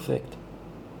not perfect.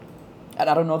 And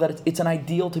I don't know that it's an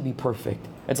ideal to be perfect.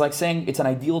 It's like saying it's an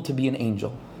ideal to be an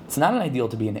angel. It's not an ideal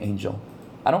to be an angel.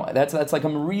 That's like a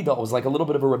merida. It was like a little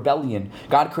bit of a rebellion.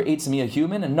 God creates me a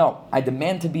human, and no, I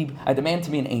demand to be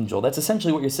an angel. That's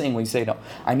essentially what you're saying when you say no.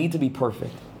 I need to be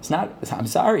perfect. It's not. I'm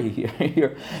sorry.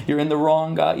 You're in the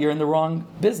wrong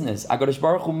business. HaKadosh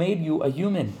Baruch Hu made you a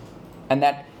human, and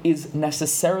that is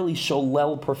necessarily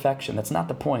sholel perfection. That's not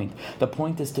the point. The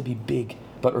point is to be big.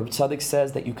 But Reb Tzaddik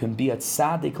says that you can be a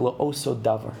tzaddik le'oso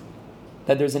davar.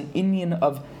 That there's an inyan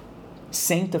of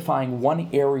sanctifying one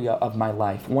area of my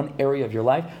life, one area of your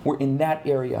life, where in that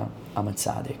area I'm a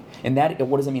tzaddik. In that,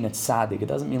 what does it mean a tzaddik? It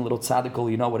doesn't mean little tzaddikal,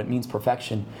 you know what it means,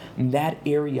 perfection. In that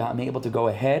area, I'm able to go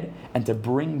ahead and to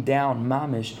bring down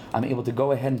mamish, I'm able to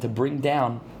go ahead and to bring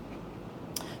down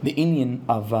the inyan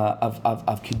of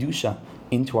Kedusha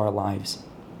into our lives.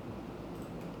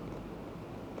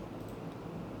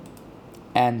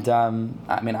 And,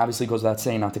 obviously it goes without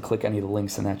saying not to click any of the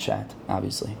links in that chat,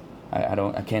 obviously.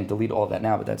 I can't delete all that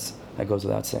now, but that goes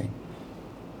without saying.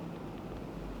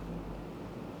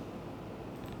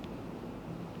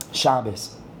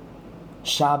 Shabbos.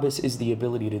 Shabbos is the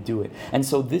ability to do it. And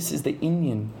so this is the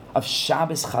inyan of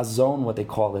Shabbos Chazon, what they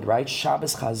call it, right?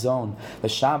 Shabbos Chazon, the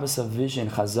Shabbos of vision,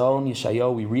 Chazon,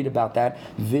 Yeshayahu, we read about that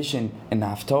vision in the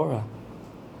Haftorah.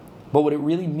 But what it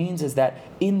really means is that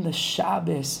in the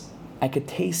Shabbos, I could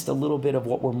taste a little bit of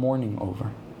what we're mourning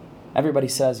over. Everybody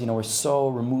says, we're so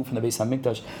removed from the Beis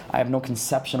HaMikdash. I have no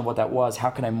conception of what that was. How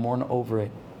can I mourn over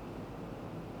it?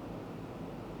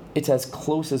 It's as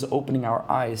close as opening our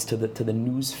eyes to the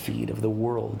news feed of the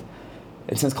world.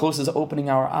 It's as close as opening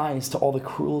our eyes to all the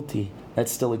cruelty that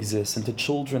still exists, and to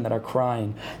children that are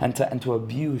crying, and to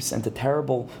abuse, and to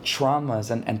terrible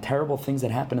traumas, and terrible things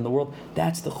that happen in the world.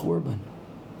 That's the Churban.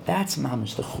 That's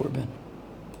mamish the Churban.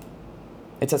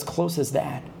 It's as close as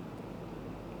that.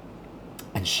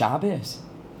 And Shabbos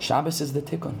is the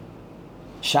tikkun.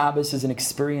 Shabbos is an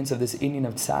experience of this inyan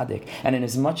of tzaddik. And in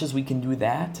as much as we can do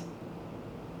that,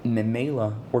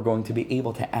 memela, we're going to be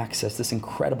able to access this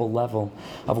incredible level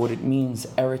of what it means,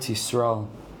 Eretz Yisrael,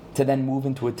 to then move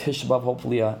into a Tisha B'Av,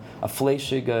 hopefully a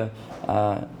fleishig,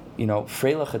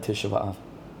 freiliche Tisha B'Av.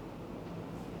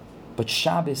 But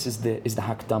Shabbos is the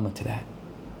hakdama to that.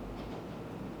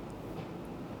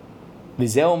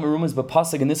 V'zeo merumas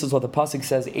b'pasuk, and this is what the pasuk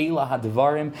says: Eila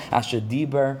hadvarim asher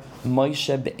diber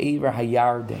Moshe be'ever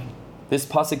hayarden. This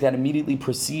pasuk that immediately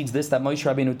precedes this, that Moshe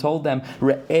Rabbeinu told them,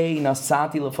 Re'ei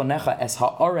nasati lefonecha es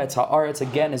ha'aretz. Ha'aretz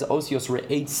again is osios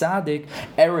re'ei tzadik.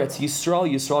 Eretz,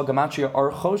 Yisroel gematria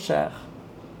ar choshech.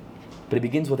 But it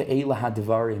begins with Eila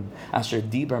HaDevarim, Asher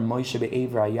Dibar Moshe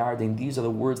Be'ever HaYarden. These are the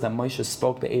words that Moshe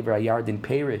spoke Be'ever HaYarden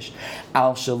Perish.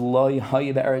 Al Shaloi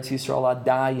Hayy Be'eretz Yisrael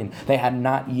Adayin. They had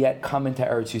not yet come into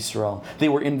Eretz Yisrael. They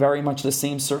were in very much the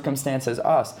same circumstance as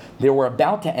us. They were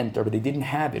about to enter, but they didn't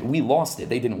have it. We lost it.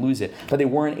 They didn't lose it. But they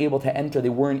weren't able to enter. They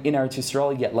weren't in Eretz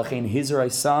Yisrael yet. Lachein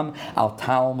Hizrai Sam Al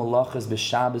Tal Malachas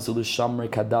B'Shabbos U'Shamrei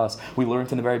Kadas. We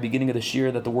learned in the very beginning of the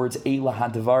shir that the words Eila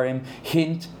HaDevarim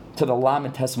hint to the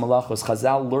Lamed Tes Malachos.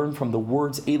 Chazal learned from the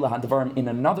words Eila HaDevarim in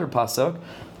another pasuk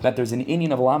that there's an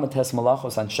inyan of Lamed Tes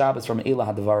Malachos on Shabbos from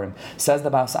Eila HaDevarim. Says the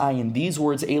Bas Ayin, these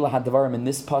words Eila HaDevarim in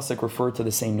this pasuk refer to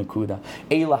the same Nakuda.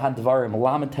 Eila HaDevarim,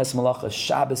 Lamed Tes Malachos,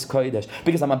 Shabbos Kodesh,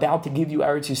 because I'm about to give you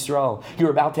Eretz Yisrael.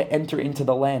 You're about to enter into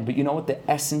the land. But you know what the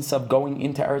essence of going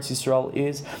into Eretz Yisrael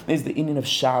is? Is the inyan of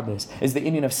Shabbos, is the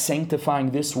inyan of sanctifying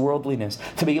this worldliness,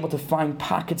 to be able to find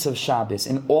pockets of Shabbos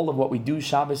in all of what we do.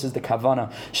 Shabbos is the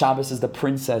Kavana, Shabbos is the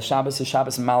princess, Shabbos is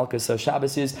Shabbos Malchus, so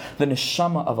Shabbos is the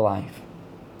neshama of life.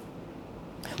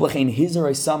 L'chein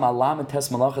hizarei sam alamet tes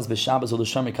malachas b'Shabbos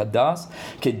u'l'shamrei kadas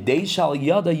kedei shal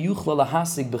yada yuchla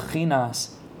lahasig b'chinas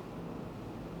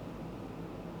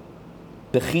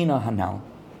b'china hanal.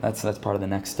 That's part of the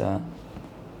next column.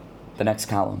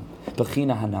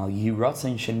 B'china hanal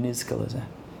yiratzain shenizka lezeh.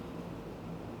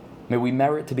 May we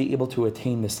merit to be able to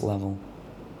attain this level.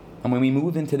 And when we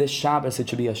move into this Shabbos, it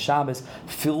should be a Shabbos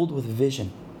filled with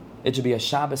vision. It should be a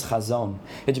Shabbos Chazon.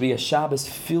 It should be a Shabbos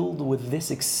filled with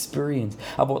this experience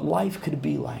of what life could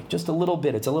be like. Just a little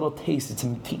bit. It's a little taste. It's a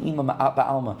ti'ima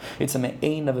ba'alma. It's a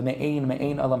me'ein of a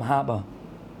me'ein alam haba.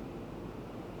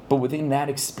 But within that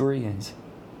experience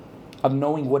of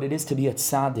knowing what it is to be a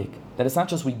tzaddik, that it's not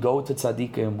just we go to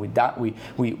tzaddikim,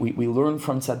 we learn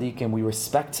from tzaddikim, we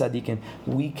respect tzaddikim,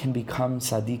 we can become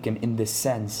tzaddikim in this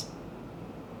sense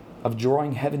of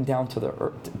drawing heaven down to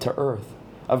earth,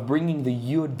 of bringing the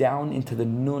yud down into the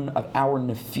nun of our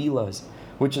nefilas,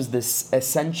 which is this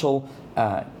essential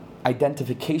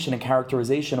identification and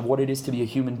characterization of what it is to be a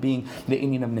human being, the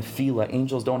inyan of nefila.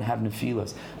 Angels don't have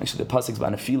nefilas. Actually, the pasuk's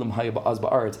about nefilim hayya ba'az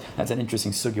ba'aretz. That's an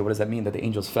interesting sugya. What does that mean, that the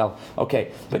angels fell?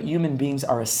 Okay, but human beings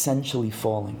are essentially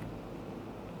falling.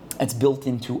 It's built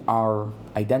into our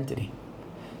identity.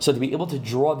 So to be able to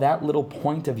draw that little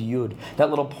point of yud,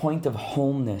 that little point of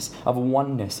wholeness, of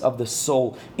oneness, of the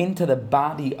soul, into the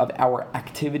body of our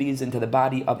activities, into the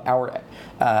body of our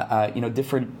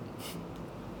different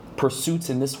pursuits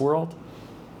in this world,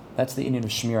 that's the inyan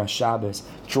of Shmira Shabbos,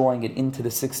 drawing it into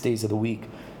the 6 days of the week,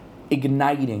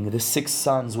 igniting the 6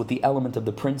 suns with the element of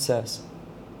the princess.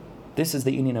 This is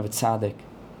the inyan of a tzaddik.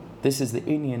 This is the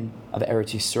inyan of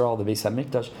Eretz Yisrael, the Beis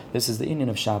HaMikdash. This is the inyan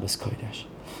of Shabbos Kodesh.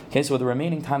 Okay, so with the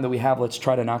remaining time that we have, let's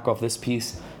try to knock off this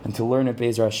piece and to learn it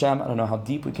Be'ezer Hashem. I don't know how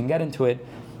deep we can get into it,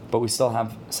 but we still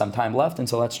have some time left, and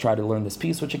so let's try to learn this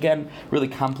piece, which again really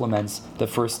complements the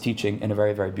first teaching in a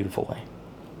very, very beautiful way.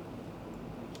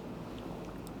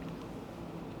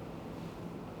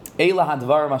 Eila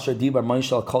hadvarim asher dibar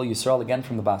Moshe al kol Yisrael, again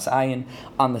from the Bas Ayin,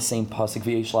 on the same pasuk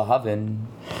v'yesh lahavin.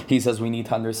 He says we need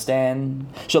to understand.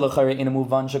 Like, how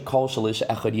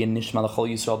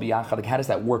does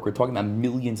that work? We're talking about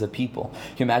millions of people.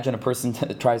 Can you imagine a person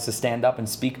tries to stand up and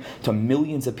speak to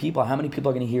millions of people? How many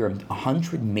people are going to hear him?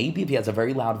 100 maybe, if he has a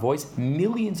very loud voice.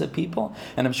 Millions of people.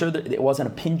 And I'm sure that it wasn't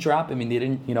a pin drop. I mean, they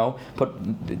didn't,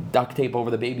 put duct tape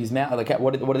over the baby's mouth. Like,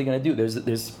 what are they going to do?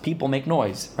 There's people make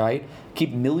noise, right?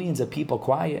 Keep millions of people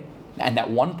quiet, and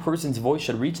that one person's voice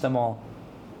should reach them all.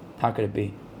 How could it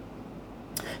be?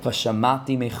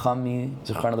 Vashamati mechami,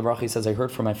 Zechron al-Baruch says, I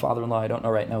heard from my father-in-law, I don't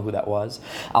know right now who that was.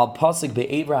 Al pasuk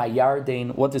be'ever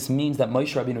hayarden. What this means, that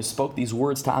Moshe Rabbeinu spoke these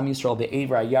words to Am Yisrael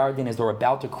be'ever hayarden as they were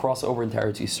about to cross over into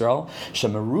Eretz Yisrael.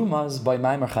 Shemerumaz by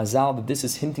Maimer Chazal, that this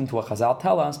is hinting to what Chazal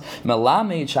tell us.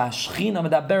 Melamed shashchina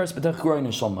medaberes b'tech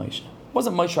groin shel Moshe. It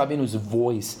wasn't Moshe Rabbeinu's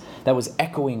voice that was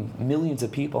echoing millions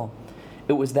of people.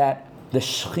 It was that the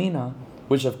Shechina,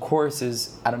 which of course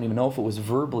is, I don't even know if it was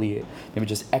verbally, maybe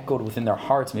just echoed within their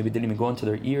hearts, maybe it didn't even go into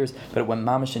their ears, but it went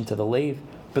mamish into the lave.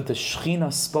 But the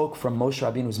Shechina spoke from Moshe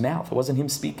Rabbeinu's mouth. It wasn't him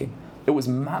speaking. It was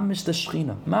mamish the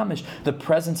Shechina, mamish. The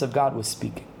presence of God was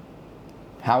speaking.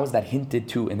 How is that hinted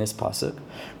to in this pasuk?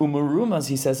 Umarumas,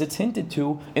 he says, it's hinted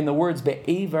to in the words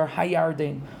Be'ever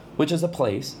Hayarden, which is a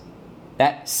place.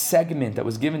 that segment that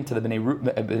was given to the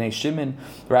Bnei Shimon,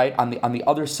 right, on the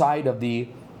other side of the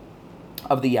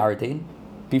Yarden,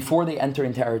 before they enter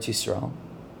into Eretz Yisrael.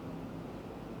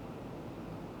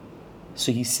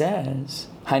 So he says,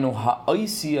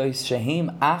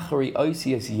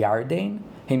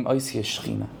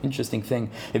 interesting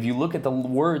thing. If you look at the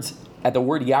words, at the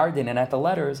word Yarden and at the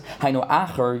letters,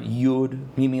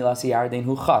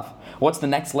 what's the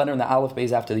next letter in the Aleph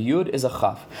Beis after the Yud? Is a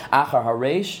Chaf. Achar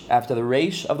HaReish, after the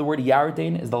Reish of the word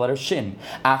Yarden, is the letter Shin.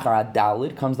 Achar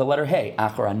HaDalid comes the letter Hey.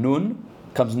 Achar HaNun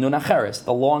comes Nun Acheres,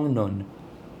 the long Nun.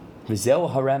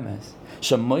 V'zeu HaRemez.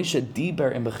 Shemoshe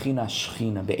diber in bechina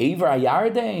shchina. Be'ever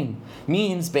Yarden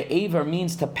means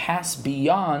to pass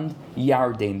beyond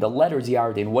Yarden. The letters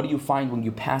Yarden. What do you find when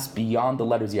you pass beyond the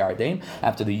letters Yarden?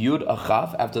 After the Yud a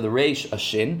Chaf, after the Reish a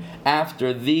Shin,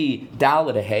 after the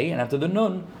Dalet a Hey, and after the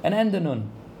Nun an End a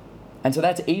Nun. And so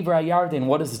that's Ever Yarden.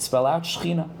 What does it spell out?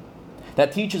 Shchina.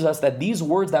 That teaches us that these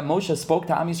words that Moshe spoke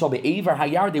to Am Yisrael, Be'ever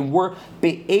Hayarden, were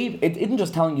it isn't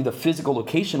just telling you the physical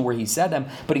location where he said them,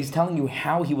 but he's telling you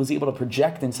how he was able to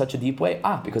project in such a deep way.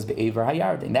 Because Be'ever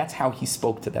Hayarden, that's how he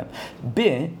spoke to them.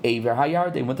 Be'ever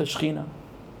Hayarden, with the Shechina.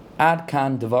 Ad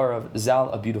kan Devarav Zal,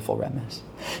 a beautiful remes.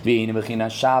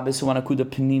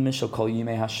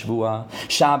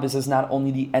 Shabbos is not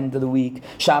only the end of the week.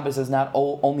 Shabbos is not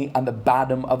only on the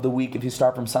bottom of the week. If you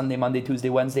start from Sunday, Monday, Tuesday,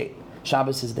 Wednesday,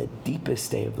 Shabbos is the deepest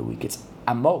day of the week. It's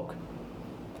Amok.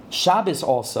 Shabbos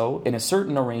also, in a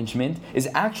certain arrangement, is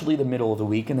actually the middle of the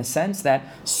week in the sense that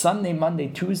Sunday, Monday,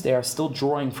 Tuesday are still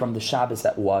drawing from the Shabbos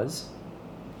that was.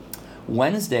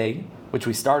 Wednesday, which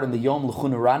we start in the Yom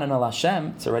L'chunu Ranan al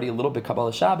Hashem, it's already a little bit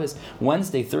Kabbalah Shabbos.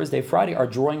 Wednesday, Thursday, Friday are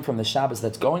drawing from the Shabbos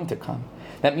that's going to come.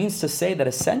 That means to say that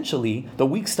essentially the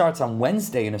week starts on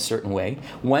Wednesday in a certain way,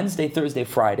 Wednesday, Thursday,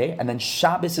 Friday, and then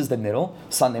Shabbos is the middle,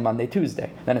 Sunday, Monday,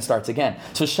 Tuesday. Then it starts again.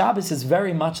 So Shabbos is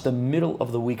very much the middle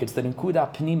of the week. It's the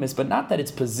Nekuda Pnimis, but not that it's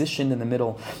positioned in the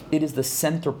middle. It is the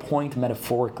center point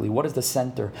metaphorically. What is the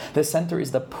center? The center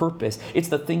is the purpose. It's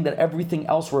the thing that everything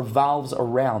else revolves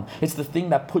around. It's the thing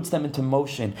that puts them into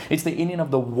motion. It's the inyan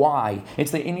of the why. It's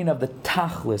the inyan of the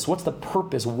tachlis. What's the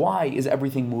purpose? Why is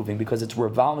everything moving? Because it's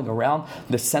revolving around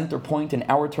the center point. In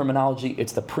our terminology,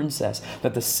 it's the princess.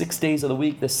 That the 6 days of the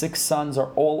week, the 6 suns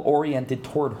are all oriented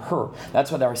toward her.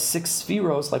 That's why there are 6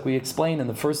 spheros, like we explained in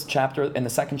the first chapter, in the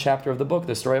second chapter of the book,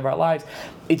 The Story of Our Lives.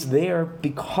 It's there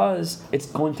because it's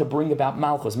going to bring about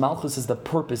Malchus. Malchus is the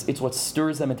purpose. It's what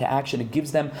stirs them into action. It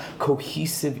gives them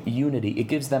cohesive unity. It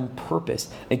gives them purpose.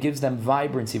 It gives them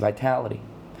vibrancy, vitality.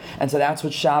 And so that's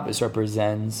what Shabbos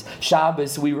represents.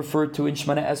 Shabbos, we refer to in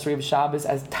Shemona Esrei of Shabbos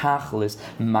as Tachlis,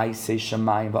 Maaseh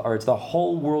Shamayim Va'aretz. The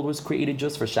whole world was created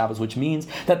just for Shabbos, which means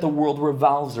that the world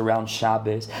revolves around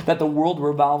Shabbos, that the world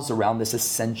revolves around this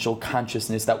essential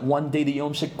consciousness, that one day the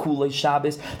Yom Shekulei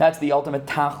Shabbos, that's the ultimate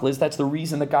Tachlis, that's the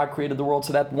reason that God created the world,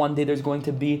 so that one day there's going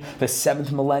to be the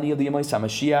 7th millennium of the Yemais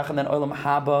HaMashiach, and then Olam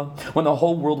Haba, when the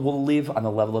whole world will live on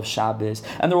the level of Shabbos,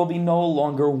 and there will be no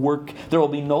longer work, there will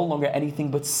be no longer anything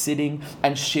but sitting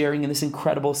and sharing in this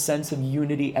incredible sense of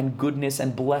unity and goodness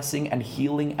and blessing and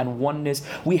healing and oneness.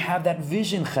 We have that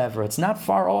vision, Chevra. It's not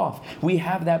far off. We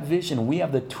have that vision. We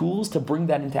have the tools to bring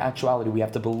that into actuality. We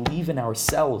have to believe in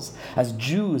ourselves as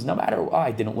Jews, no matter what.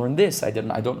 I didn't learn this. I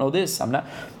don't know this. I'm not.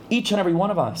 Each and every one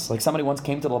of us. Like somebody once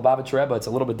came to the Lubavitcher Rebbe. It's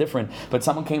a little bit different. But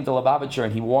someone came to Lubavitcher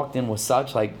and he walked in with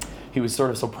such he was sort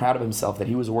of so proud of himself that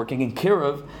he was working in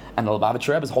Kiruv, and the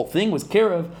Lubavitcher Rebbe's whole thing was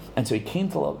Kiruv. And so he came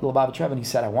to the Lubavitcher Rebbe and he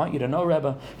said, I want you to know,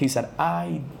 Rebbe, he said,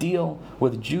 I deal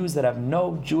with Jews that have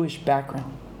no Jewish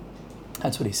background.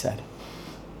 That's what he said.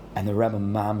 And the Rebbe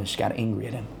Mamish got angry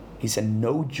at him. He said,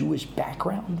 no Jewish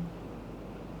background?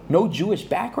 No Jewish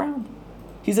background?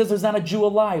 He says there's not a Jew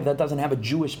alive that doesn't have a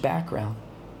Jewish background.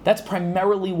 That's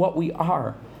primarily what we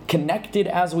are. Connected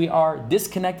as we are,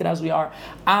 disconnected as we are.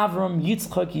 Avram,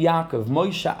 Yitzchak, Yaakov,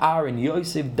 Moshe, Aaron,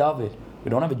 Yosef, David. We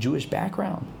don't have a Jewish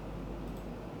background.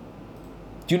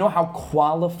 Do you know how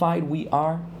qualified we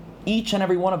are? Each and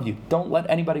every one of you. Don't let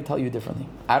anybody tell you differently.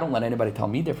 I don't let anybody tell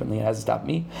me differently. It hasn't stopped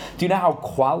me. Do you know how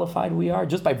qualified we are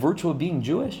just by virtue of being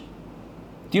Jewish?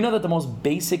 Do you know that the most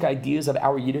basic ideas of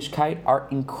our Yiddishkeit are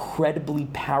incredibly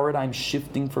paradigm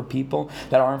shifting for people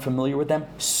that aren't familiar with them?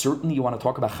 Certainly you want to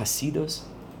talk about Hasidus.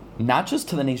 Not just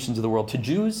to the nations of the world, to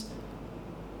Jews.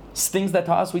 Things that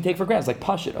to us we take for granted, like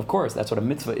Pashut, of course, that's what a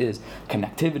mitzvah is.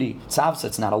 Connectivity, tzavsa,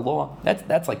 it's not a law.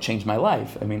 That's like changed my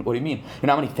life. I mean, what do you mean? You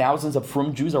know how many thousands of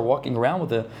frum Jews are walking around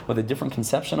with a different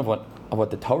conception of what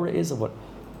the Torah is, of what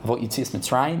Yitzias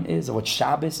Mitzrayim is, of what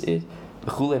Shabbos is,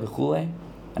 v'chule v'chule.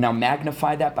 And now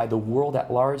magnify that by the world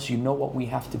at large. You know what we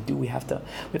have to do. We have to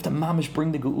mamish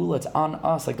bring the geula. It's on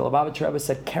us. Like the Lubavitcher Rebbe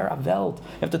said, Keravelt.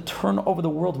 You have to turn over the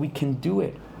world. We can do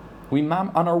it.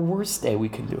 On our worst day, we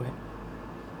can do it.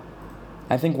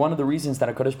 I think one of the reasons that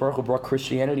HaKadosh Baruch Hu brought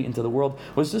Christianity into the world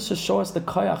was just to show us the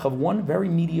koyach of one very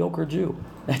mediocre Jew.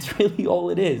 That's really all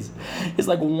it is. It's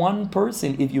like one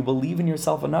person, if you believe in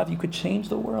yourself enough, you could change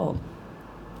the world.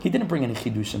 He didn't bring any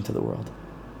chidush into the world,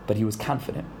 but he was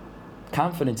confident.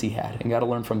 Confidence he had, and you got to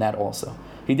learn from that also.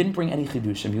 He didn't bring any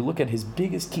chidushim. You look at his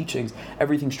biggest teachings,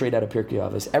 everything straight out of Pirkei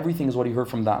Avos. Everything is what he heard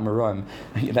from the Amoraim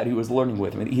that he was learning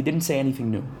with. He didn't say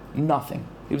anything new. Nothing.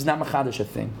 He was not machadash a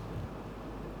thing.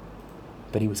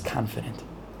 But he was confident.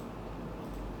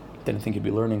 Didn't think he'd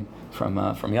be learning from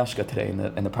Yashka today in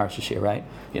the Parsha Shir, right?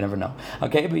 You never know.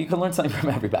 Okay, but you can learn something from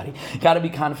everybody. Got to be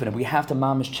confident. We have to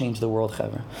mamish change the world,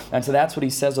 Chaver. And so that's what he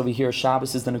says over here.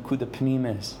 Shabbos is the Nekuda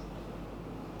Pnimis.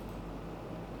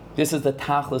 This is the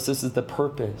tachlis. This is the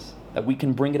purpose. That we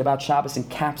can bring it about. Shabbos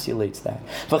encapsulates that.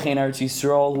 And Eretz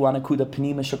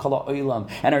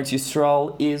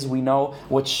Yisrael is, we know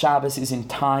what Shabbos is in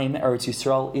time. Eretz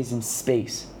Yisrael is in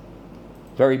space.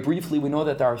 Very briefly, we know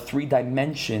that there are 3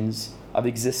 dimensions of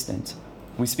existence.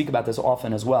 We speak about this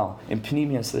often as well. In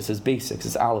Pnimius, this is basics,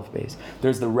 it's Aleph base.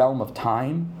 There's the realm of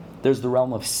time, there's the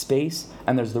realm of space,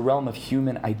 and there's the realm of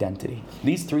human identity.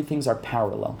 These 3 things are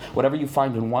parallel. Whatever you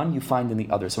find in one, you find in the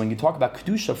other. So when you talk about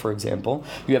Kedusha, for example,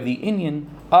 you have the inyan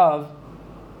of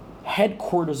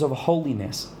headquarters of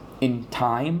holiness in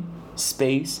time,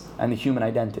 space, and the human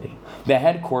identity. The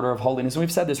headquarter of holiness, and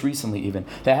we've said this recently even,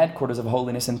 the headquarters of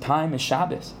holiness in time is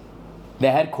Shabbos. The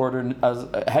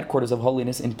headquarters of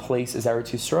holiness in place is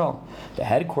Eretz Yisrael. The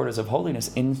headquarters of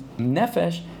holiness in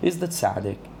Nefesh is the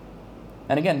Tzaddik.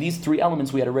 And again, these 3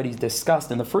 elements we had already discussed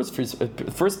in the first piece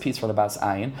for the Bas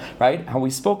Ayin, right? How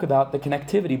we spoke about the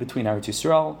connectivity between Eretz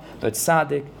Yisrael, the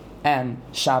Tzaddik, and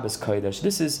Shabbos Kodesh.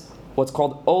 This is what's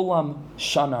called Olam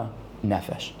Shana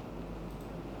Nefesh.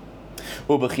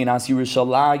 What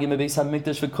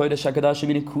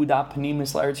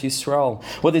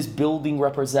this building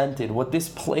represented, what this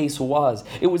place was,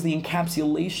 it was the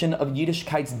encapsulation of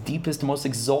Yiddishkeit's deepest, most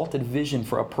exalted vision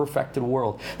for a perfected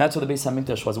world. That's what the Beis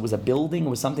HaMikdash was. It was a building, it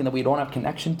was something that we don't have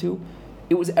connection to.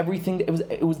 It was everything.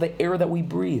 It was the air that we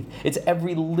breathe. It's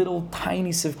every little tiny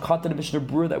sivkat in the Mishnah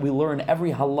Berurah that we learn.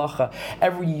 Every halacha,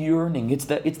 every yearning. It's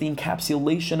the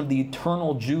encapsulation of the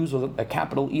eternal Jews with a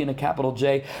capital E and a capital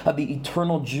J, of the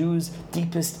eternal Jews'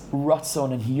 deepest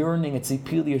ratzon and yearning. It's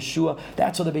Zipil Yeshua.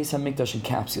 That's what the Beis HaMikdash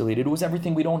encapsulated. It was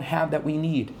everything we don't have that we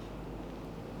need.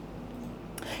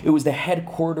 It was the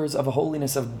headquarters of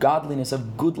holiness, of godliness,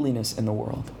 of goodliness in the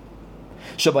world.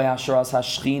 That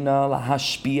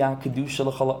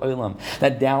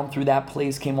down through that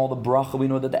place came all the bracha. We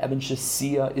know that the Eben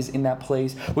Shesiah is in that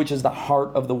place, which is the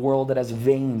heart of the world that has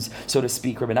veins, so to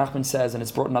speak. Rabbi Nachman says, and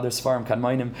it's brought in other Sfarim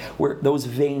Kadmonim, where those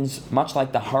veins, much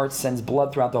like the heart sends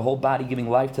blood throughout the whole body, giving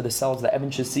life to the cells, the Eben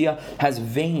Shesiah has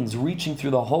veins reaching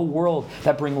through the whole world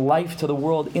that bring life to the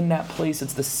world. In that place,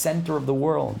 it's the center of the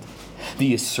world.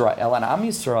 The Yisrael and Am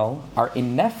Yisrael are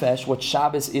in Nefesh, what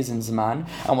Shabbos is in Zman,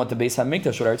 and what the Beis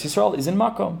HaMikdash, what Eretz Yisrael, is in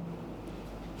Makom.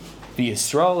 The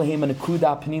Yisrael heim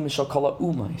nekuda pnim shel kol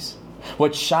ha'umos.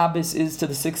 What Shabbos is to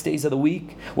the 6 days of the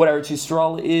week, what Eretz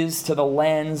Yisrael is to the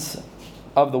lands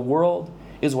of the world,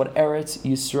 is what Eretz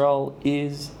Yisrael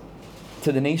is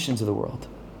to the nations of the world.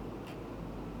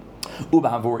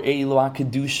 Ubavur Elo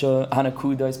HaKedusha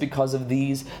HaNekuda is because of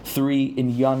these 3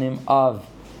 inyanim of.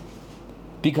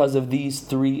 Because of these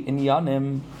 3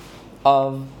 inyanim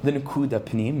of the Nekuda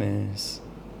Pnimis.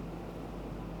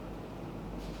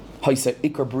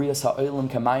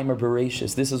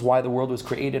 This is why the world was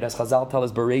created, as Chazal tell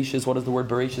us, Bereshis. What does the word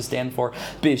Bereshis stand for?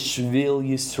 Bishvil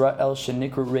Yisrael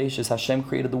Shenikra Bereshis. Hashem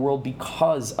created the world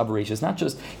because of Bereshis, not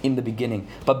just in the beginning,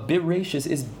 but Bereshis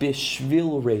is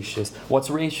Bishvil Reshis. What's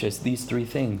Reshis? These 3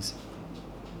 things.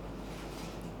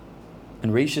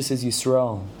 And Rashis is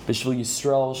Yisrael. B'shvil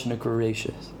Yisrael shenekra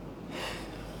Rashis.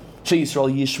 She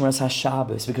Yisrael Yishmeres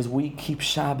HaShabbos, because we keep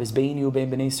Shabbos. Beinu bein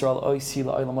b'nei Yisrael oisi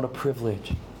la'olam. What a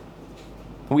privilege.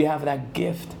 We have that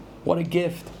gift. What a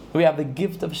gift. We have the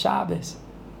gift of Shabbos.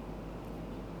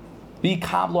 We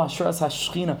can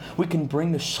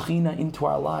bring the Shechina into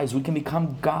our lives. We can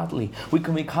become godly. We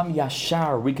can become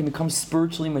yashar. We can become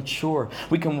spiritually mature.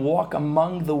 We can walk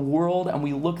among the world and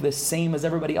we look the same as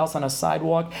everybody else on a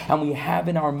sidewalk, and we have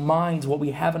in our minds what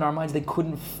we have in our minds. They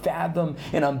couldn't fathom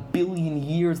in a billion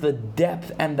years the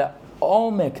depth and the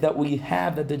omek that we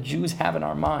have, that the Jews have in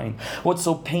our mind. What's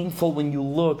so painful when you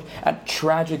look at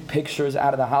tragic pictures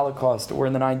out of the Holocaust, or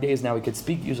in the 9 days now we could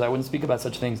speak, usually I wouldn't speak about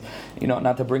such things,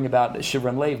 not to bring about Shivra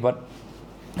and Lev, but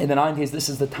in the 9 days, this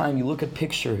is the time you look at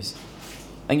pictures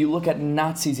and you look at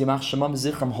Nazis, Yamach Shemam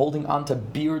Zichram, holding onto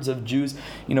beards of Jews,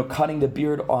 cutting the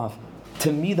beard off.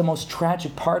 To me, the most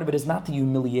tragic part of it is not the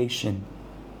humiliation.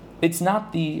 It's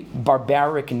not the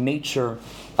barbaric nature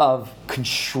of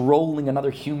controlling another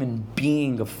human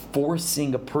being, of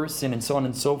forcing a person, and so on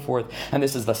and so forth. And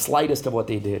this is the slightest of what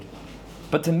they did.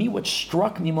 But to me, what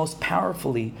struck me most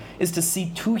powerfully is to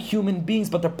see two human beings,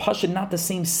 but they're Pasha, not the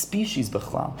same species,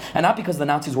 Bechlal. And not because the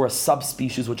Nazis were a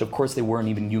subspecies, which of course they weren't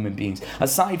even human beings.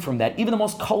 Aside from that, even the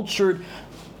most cultured,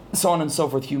 so on and so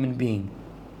forth, human being.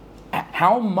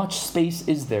 How much space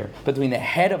is there between the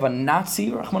head of a Nazi,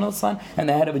 Rahman al-San, and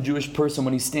the head of a Jewish person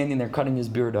when he's standing there cutting his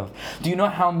beard off? Do you know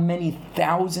how many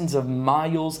thousands of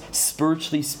miles,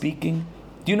 spiritually speaking?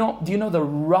 Do you know the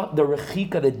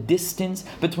rechika, the distance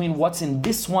between what's in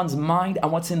this one's mind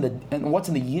and what's in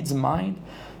the Yid's mind?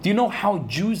 Do you know how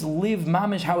Jews live,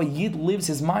 mamish, how a Yid lives?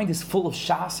 His mind is full of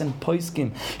shas and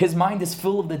poiskim. His mind is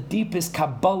full of the deepest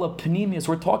Kabbalah, Panemius.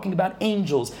 We're talking about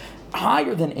angels,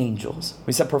 higher than angels.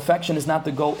 We said perfection is not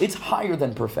the goal. It's higher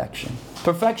than perfection.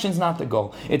 Perfection is not the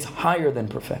goal. It's higher than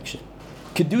perfection.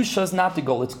 Kedusha is not the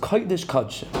goal. It's kodesh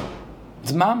kadshim.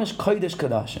 It's mamish kodesh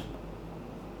kadashim.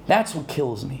 That's what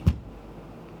kills me.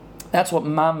 That's what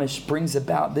mamish brings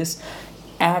about, this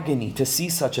agony to see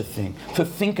such a thing, to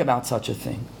think about such a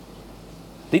thing.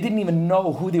 They didn't even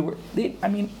know who they were. It's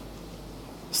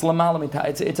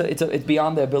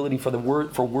beyond the ability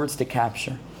for words to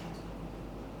capture.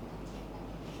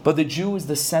 But the Jew is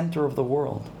the center of the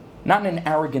world. Not in an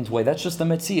arrogant way. That's just the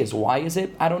Metzias. Why is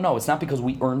it? I don't know. It's not because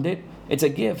we earned it. It's a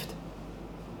gift.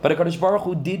 But HaKadosh Baruch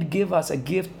Hu did give us a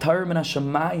gift, Torah min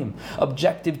hashamayim,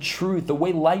 objective truth, the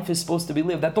way life is supposed to be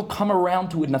lived. That they'll come around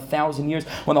to it in 1,000 years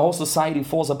when the whole society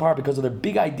falls apart because of their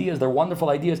big ideas, their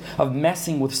wonderful ideas of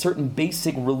messing with certain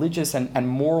basic religious and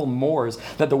moral mores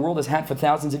that the world has had for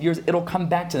thousands of years. It'll come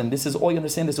back to them. This is all you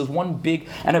understand. This is one big,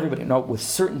 and everybody know with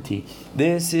certainty,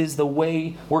 this is the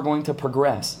way we're going to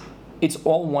progress. It's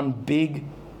all one big,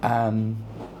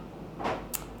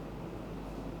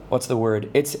 what's the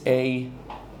word?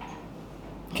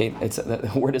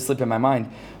 The word is slipping my mind.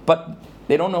 But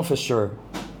they don't know for sure.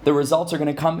 The results are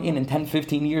going to come in 10,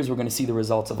 15 years. We're going to see the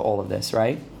results of all of this,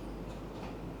 right?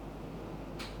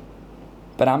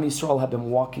 But Am Yisrael have been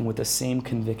walking with the same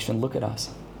conviction. Look at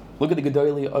us. Look at the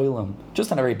Gedolei Olam.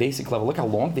 Just on a very basic level. Look how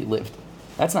long they lived.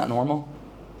 That's not normal.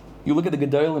 You look at the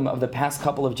Gedolim of the past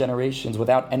couple of generations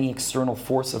without any external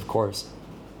force, of course.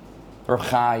 Reb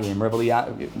Chaim, Reb Chaim,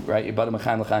 Reb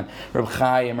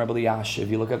Eliashiv.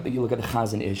 You look at the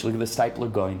Chazon Ish. You look at the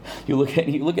Steipler Goin. You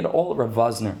look at all of Reb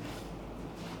Vosner.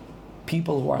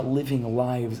 People who are living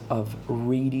lives of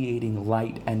radiating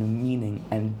light and meaning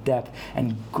and depth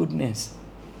and goodness.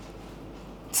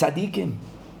 Tzaddikim.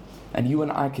 And you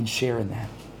and I can share in that.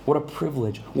 What a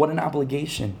privilege. What an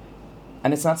obligation.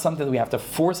 And it's not something that we have to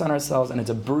force on ourselves, and it's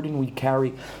a burden we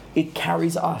carry. It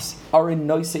carries us. We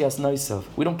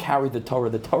don't carry the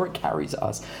Torah carries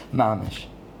us. Mamish.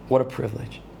 What a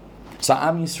privilege. So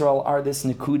Am Yisrael are this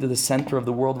Nekuda, the center of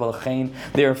the world.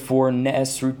 Therefore,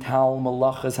 Ne'esru Tal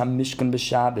Malachas HaMishkan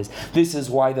B'Shabbos. This is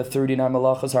why the 39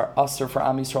 Malachas are Asr for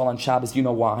Am Yisrael on Shabbos. Do you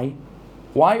know why?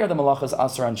 Why are the Malachas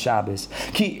Asr on Shabbos?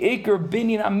 Ki Iker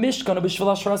Binyan HaMishkan B'Shvil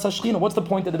Hashras HaShechina. What's the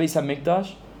point of the Beis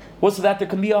HaMikdash? Well, so that there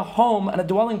can be a home and a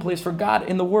dwelling place for God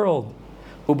in the world.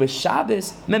 It's not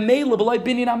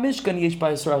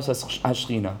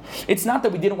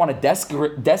that we didn't want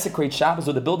to desecrate Shabbos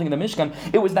or the building of the Mishkan.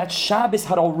 It was that Shabbos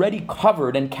had already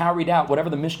covered and carried out whatever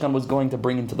the Mishkan was going to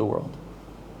bring into the world.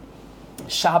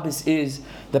 Shabbos is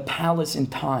the palace in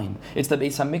time. It's the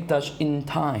Beis HaMikdash in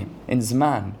time, in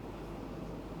Zman.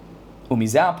 And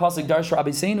that's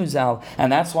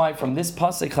why from this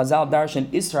pasuk Chazal darshan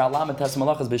Isra Alamatas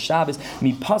Malachas b'Shabbos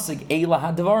mi pasuk Eila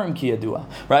HaDevarim ki yadua,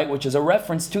 right? Which is a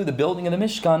reference to the building of the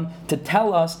Mishkan to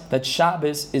tell us that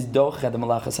Shabbos is doche the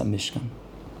Malachas HaMishkan.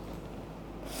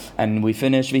 And we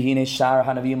finish V'hinei Shar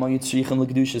HaNaviim Yitzrichim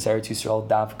L'Kedushas Eretz Yisrael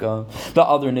Davka. The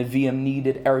other Nevi'im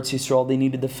needed Eretz Yisrael. They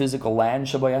needed the physical land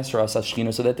Shabai Hashras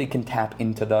Hashchina so that they can tap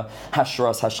into the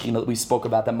Hashras Hashchina that we spoke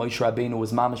about. That Moshe Rabbeinu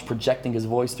was mamish projecting his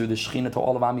voice through the Shechina to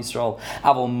all of Am Yisrael.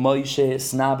 Aval Moshe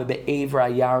Hisna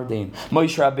be'Evra Yarden.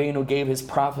 Moshe Rabbeinu gave his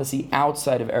prophecy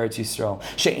outside of Eretz Yisrael.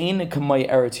 She'ein Kamay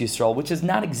Eretz Yisrael, which is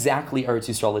not exactly Eretz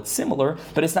Yisrael. It's similar,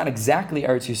 but it's not exactly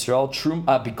Eretz Yisrael.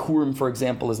 Bikurim, for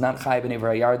example, is not Chai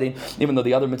b'Evra Yarden. Yarden, even though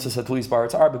the other mitzvahs at least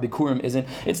Baretz are, but Bikurim isn't.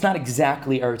 It's not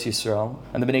exactly Eretz Yisrael.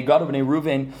 And the Bnei Gad of Bnei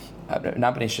Ruvain,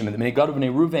 not Bnei Shimon, the Bnei Gad of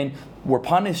Bnei Ruvain were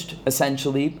punished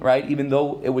essentially, right? Even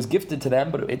though it was gifted to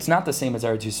them, but it's not the same as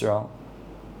Eretz Yisrael.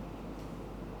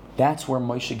 That's where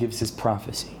Moshe gives his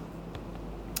prophecy.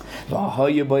 Because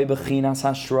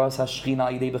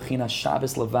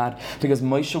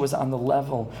Moshe was on the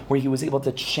level where he was able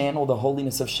to channel the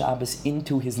holiness of Shabbos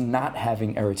into his not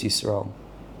having Eretz Yisrael,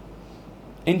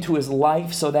 into his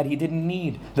life, so that he didn't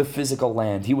need the physical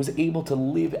land. He was able to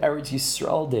live Eretz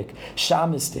Yisrael'dik,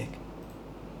 Shabbosdik.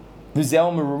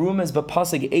 V'zeu merumas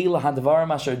b'pasig eila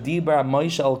hadvarim asher dibra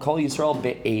Moshe al kol Yisrael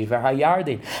be'ever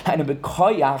hayarden. And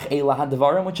b'koyach eila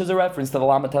hadvarim, which is a reference to the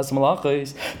Lamatas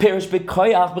Malachos. Perish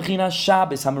b'koyach b'chinas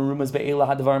Shabbos hamerumas be'eila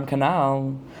hadvarim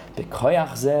kanal.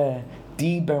 B'koyach zeh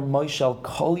diber Moshe al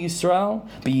kol Yisrael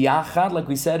b'yachad, like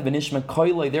we said, v'nishma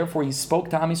koiloi. Therefore, he spoke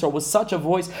to Am Yisrael with such a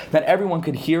voice that everyone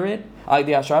could hear it.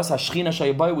 We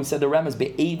said the Rem is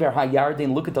be'ever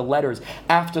hayarden. Look at the letters.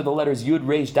 After the letters Yud,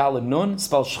 Reish, Daled, Nun,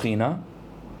 spell Shechina,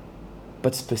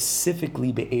 but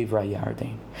specifically be'ever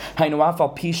hayarden.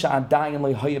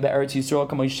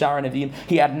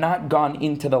 He had not gone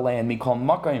into the land because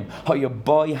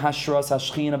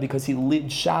he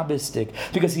lived Shabbosdik,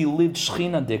 because he lived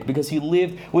Shechinadik, because he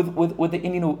lived with the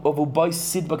Indian of Ubay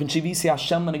Sidbak and Shivisi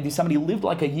Hashem Lenegdi. He lived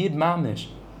like a Yid Mamish.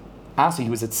 So he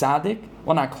was a tzaddik?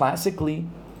 Well, not classically.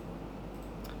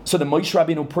 So the Moshe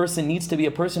Rabbeinu person needs to be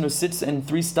a person who sits in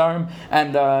 3 starim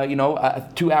and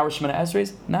 2 hour Shemana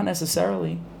Esrei? Not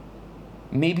necessarily.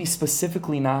 Maybe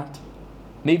specifically not.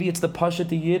 Maybe it's the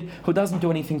Pashat Yid who doesn't do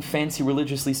anything fancy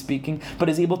religiously speaking, but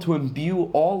is able to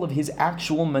imbue all of his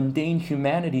actual mundane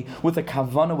humanity with a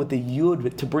kavanah, with the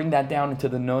Yud, to bring that down into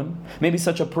the Nun. Maybe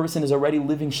such a person is already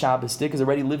living Shabbosdik, is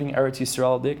already living Eretz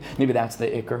Yisrael'dik. Maybe that's the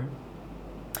Iker.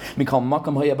 And I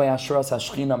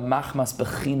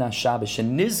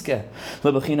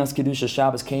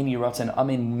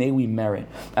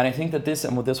think that this,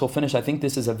 and with this we'll finish, I think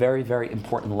this is a very, very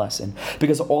important lesson,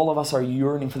 because all of us are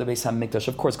yearning for the Beis HaMikdash.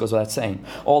 Of course, goes without saying,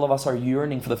 all of us are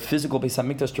yearning for the physical Beis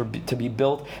HaMikdash to be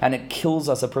built, and it kills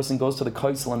us. A person goes to the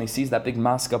Kaisel and he sees that big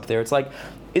mosque up there. It's like,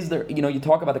 is there, you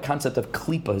talk about the concept of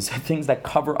klippas, things that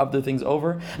cover other things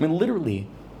over. I mean, literally,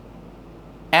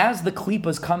 as the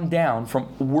klippas come down from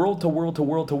world to world to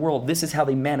world to world, this is how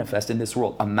they manifest in this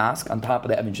world. A mosque on top of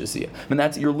the Evan Shasiyah. I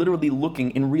mean, you're literally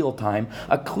looking in real time,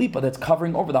 a klippa that's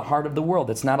covering over the heart of the world.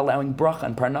 It's not allowing bracha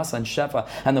and parnasa and shefa.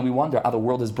 And then we wonder, the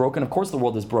world is broken? Of course the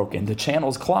world is broken. The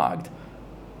channel's clogged.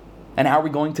 And how are we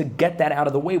going to get that out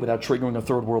of the way without triggering a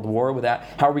third world war?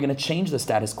 How are we going to change the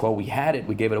status quo? We had it,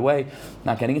 we gave it away.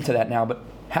 Not getting into that now, but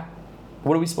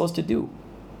what are we supposed to do?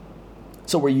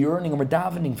 So we're yearning and we're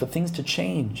davening for things to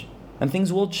change, and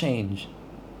things will change.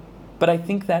 But I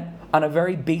think that on a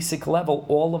very basic level,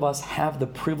 all of us have the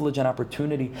privilege and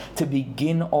opportunity to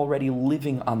begin already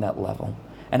living on that level.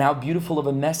 And how beautiful of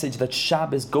a message that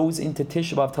Shabbos goes into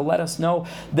Tisha B'Av to let us know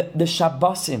the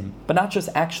Shabbosim, but not just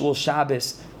actual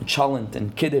Shabbos, Chalent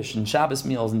and Kiddush and Shabbos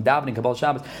meals and davening, Kabbalah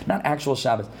Shabbos, not actual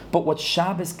Shabbos, but what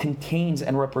Shabbos contains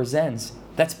and represents.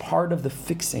 That's part of the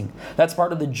fixing. That's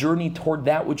part of the journey toward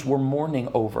that which we're mourning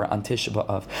over on Tisha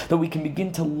B'Av. That we can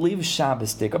begin to live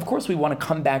Shabbosdik. Of course, we want to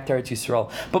come back to Eretz Yisrael,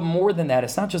 but more than that,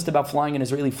 it's not just about flying an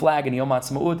Israeli flag in Yom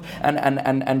HaAtzmaut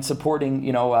and supporting,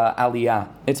 Aliyah.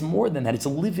 It's more than that. It's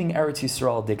living Eretz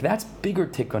Yisrael'dik. That's bigger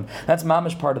tikkun. That's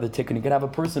mamish part of the tikkun. You could have a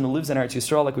person who lives in Eretz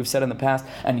Yisrael, like we've said in the past,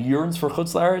 and yearns for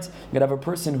Chutz La'aretz. You could have a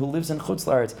person who lives in Chutz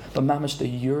La'aretz, but mamish the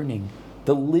yearning.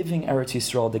 The living Eretz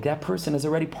Yisrael, that person is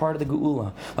already part of the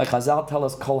Geula. Like Chazal tell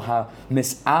us, Kol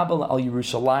ha-mis'abel al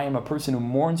Yerushalayim, a person who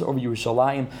mourns over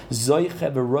Yerushalayim,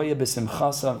 zoiche v'roya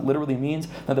b'simchasa, literally means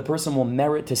that the person will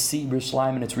merit to see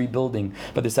Yerushalayim and its rebuilding.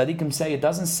 But the Tzaddikim say, it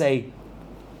doesn't say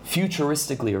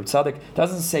futuristically, or Tzaddik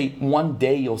doesn't say one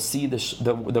day you'll see the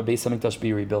Beis HaMikdash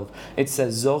be rebuilt. It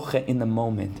says zoche in the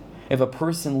moment. If a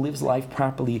person lives life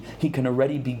properly, he can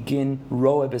already begin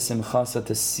roa b'simchasa,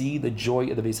 to see the joy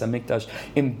of the Beis HaMikdash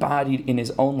embodied in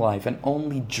his own life, and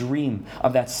only dream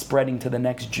of that spreading to the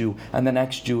next Jew and the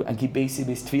next Jew, and kibesi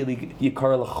b'stvili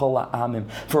yikar l'chol ha'amim,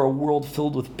 for a world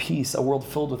filled with peace, a world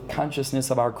filled with consciousness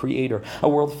of our Creator, a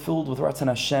world filled with Ratzon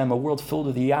Hashem, a world filled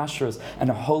with yashras and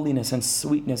holiness and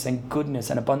sweetness and goodness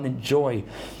and abundant joy.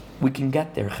 We can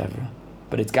get there, Chevra.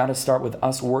 But it's got to start with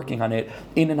us working on it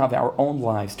in and of our own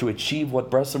lives to achieve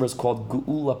what Bresler is called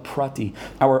Geula Prati,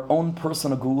 our own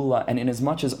personal Geula. And in as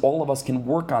much as all of us can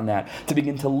work on that, to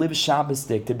begin to live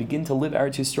Shabbosdik, to begin to live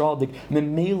Eretz Yisrael'dik,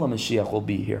 Memela Mashiach will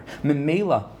be here.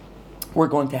 Memela, We're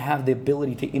going to have the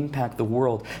ability to impact the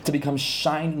world, to become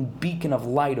shining beacon of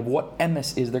light of what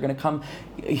MS is. They're going to come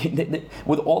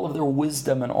with all of their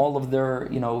wisdom and all of their,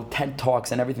 TED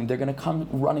Talks and everything. They're going to come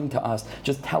running to us.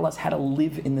 Just tell us how to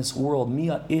live in this world.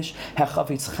 Mia ish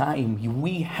hachafetz chaim.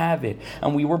 We have it.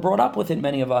 And we were brought up with it,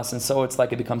 many of us. And so it's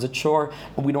like it becomes a chore,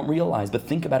 but we don't realize. But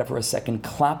think about it for a second.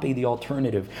 Klape, the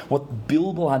alternative. What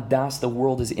bilbul hadas the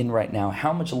world is in right now.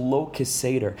 How much lo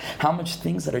kiseder. How much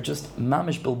things that are just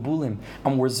mamish bilbulim.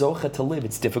 And we're zocha to live.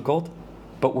 It's difficult,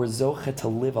 but we're zocha to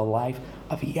live a life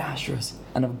of yashrus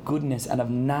and of goodness and of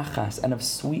nachas and of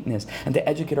sweetness, and to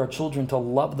educate our children to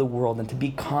love the world and to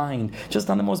be kind, just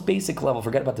on the most basic level.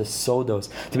 Forget about the sodos,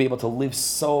 to be able to live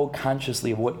so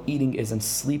consciously of what eating is and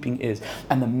sleeping is.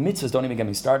 And the mitzvahs, don't even get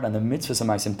me started on the mitzvahs of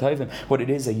Ma'asim Tovim, what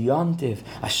it is, a yontiv,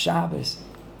 a Shabbos.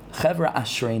 Chevra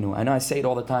Ashreinu. I know I say it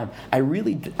all the time. I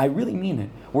really mean it.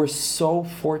 We're so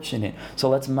fortunate. So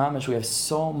let's mamish. We have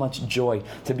so much joy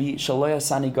to be shaloya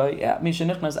sanigoy.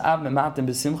 Mishenichnas av mematim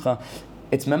b'simcha.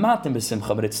 It's mematim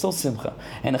b'simcha, but it's still simcha.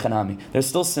 There's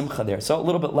still simcha there. So a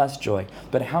little bit less joy.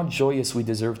 But how joyous we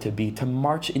deserve to be, to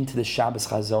march into the Shabbos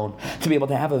Chazon, to be able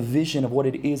to have a vision of what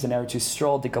it is in Eretz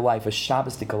Yisroel'dik life, a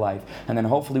Shabbos-dik life. And then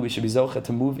hopefully we should be zocha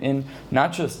to move in,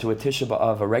 not just to a Tisha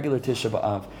B'Av, a regular Tisha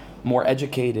B'Av, more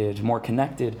educated, more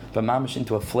connected, but mamish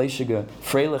into a fleishiga,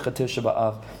 freilich Tisha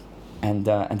B'Av, and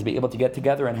to be able to get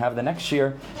together and have the next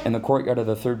year in the courtyard of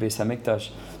the third Beis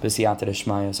Hamikdash, b'siyata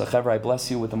d'shmaya. So Chevra, I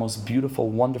bless you with the most beautiful,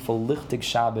 wonderful lichtig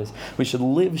Shabbos. We should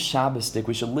live Shabbos-dik.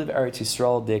 We should live Eretz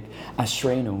Yisroel-dik.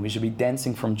 Ashreinu. We should be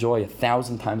dancing from joy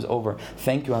 1,000 times over.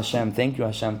 Thank you, Hashem. Thank you,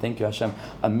 Hashem. Thank you, Hashem.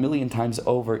 1,000,000 times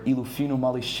over. Ilufinu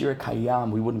mali shir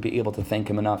kayam. We wouldn't be able to thank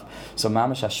Him enough. So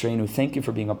Mamash Ashreinu, thank you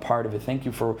for being a part of it. Thank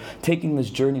you for taking this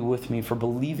journey with me, for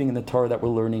believing in the Torah that we're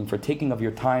learning, for taking of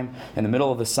your time in the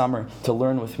middle of the summer to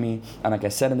learn with me. And like I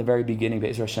said in the very beginning,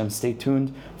 Be'ezer Hashem, stay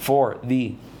tuned for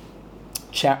the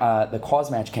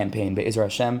cause match campaign, Be'ezer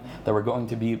Hashem, that we're going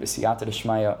to be b'siyata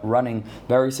d'shmaya running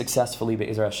very successfully,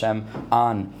 Be'ezer Hashem,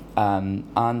 on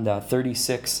the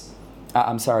 36.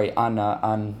 Sorry,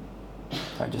 I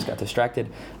just got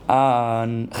distracted.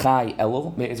 On Chai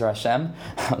Elul Be'ezer Hashem.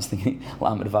 I was thinking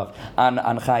Lamed Vav.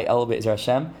 On Chai Elul Be'ezer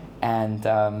Hashem,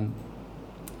 and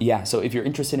so if you're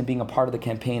interested in being a part of the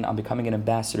campaign on becoming an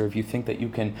ambassador, if you think that you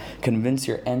can convince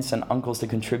your aunts and uncles to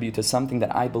contribute to something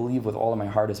that I believe with all of my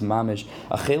heart is mamish,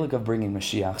 a chelik of bringing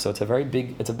Mashiach. So it's a very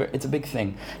big, it's a big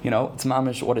thing. It's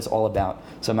mamish what it's all about.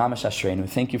 So mamish Ashreinu,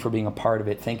 thank you for being a part of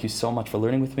it. Thank you so much for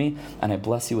learning with me, and I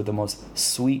bless you with the most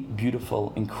sweet,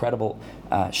 beautiful, incredible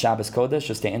Shabbos Kodesh.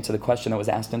 Just to answer the question that was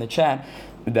asked in the chat,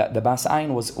 the Bas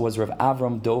Ayin was Rav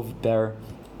Avram Dov Ber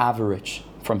Averich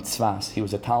from Tzvas. He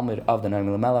was a Talmud of the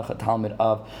Noam Melech, a Talmud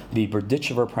of the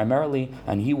Berditchever primarily,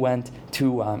 and he went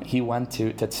to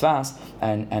Tzvas,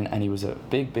 and he was a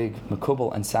big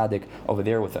Mekubal and Tzaddik over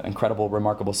there with incredible,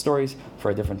 remarkable stories for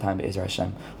a different time. Be'ezer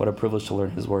Hashem. What a privilege to learn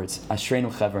his words.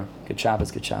 Ashreinu Chevra. Good Shabbos,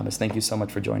 good Shabbos. Thank you so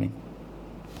much for joining.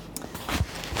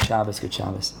 Shabbos, good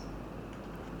Shabbos.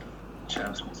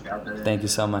 Thank you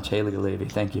so much. Haley Levi.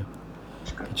 Thank you.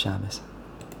 Good Shabbos.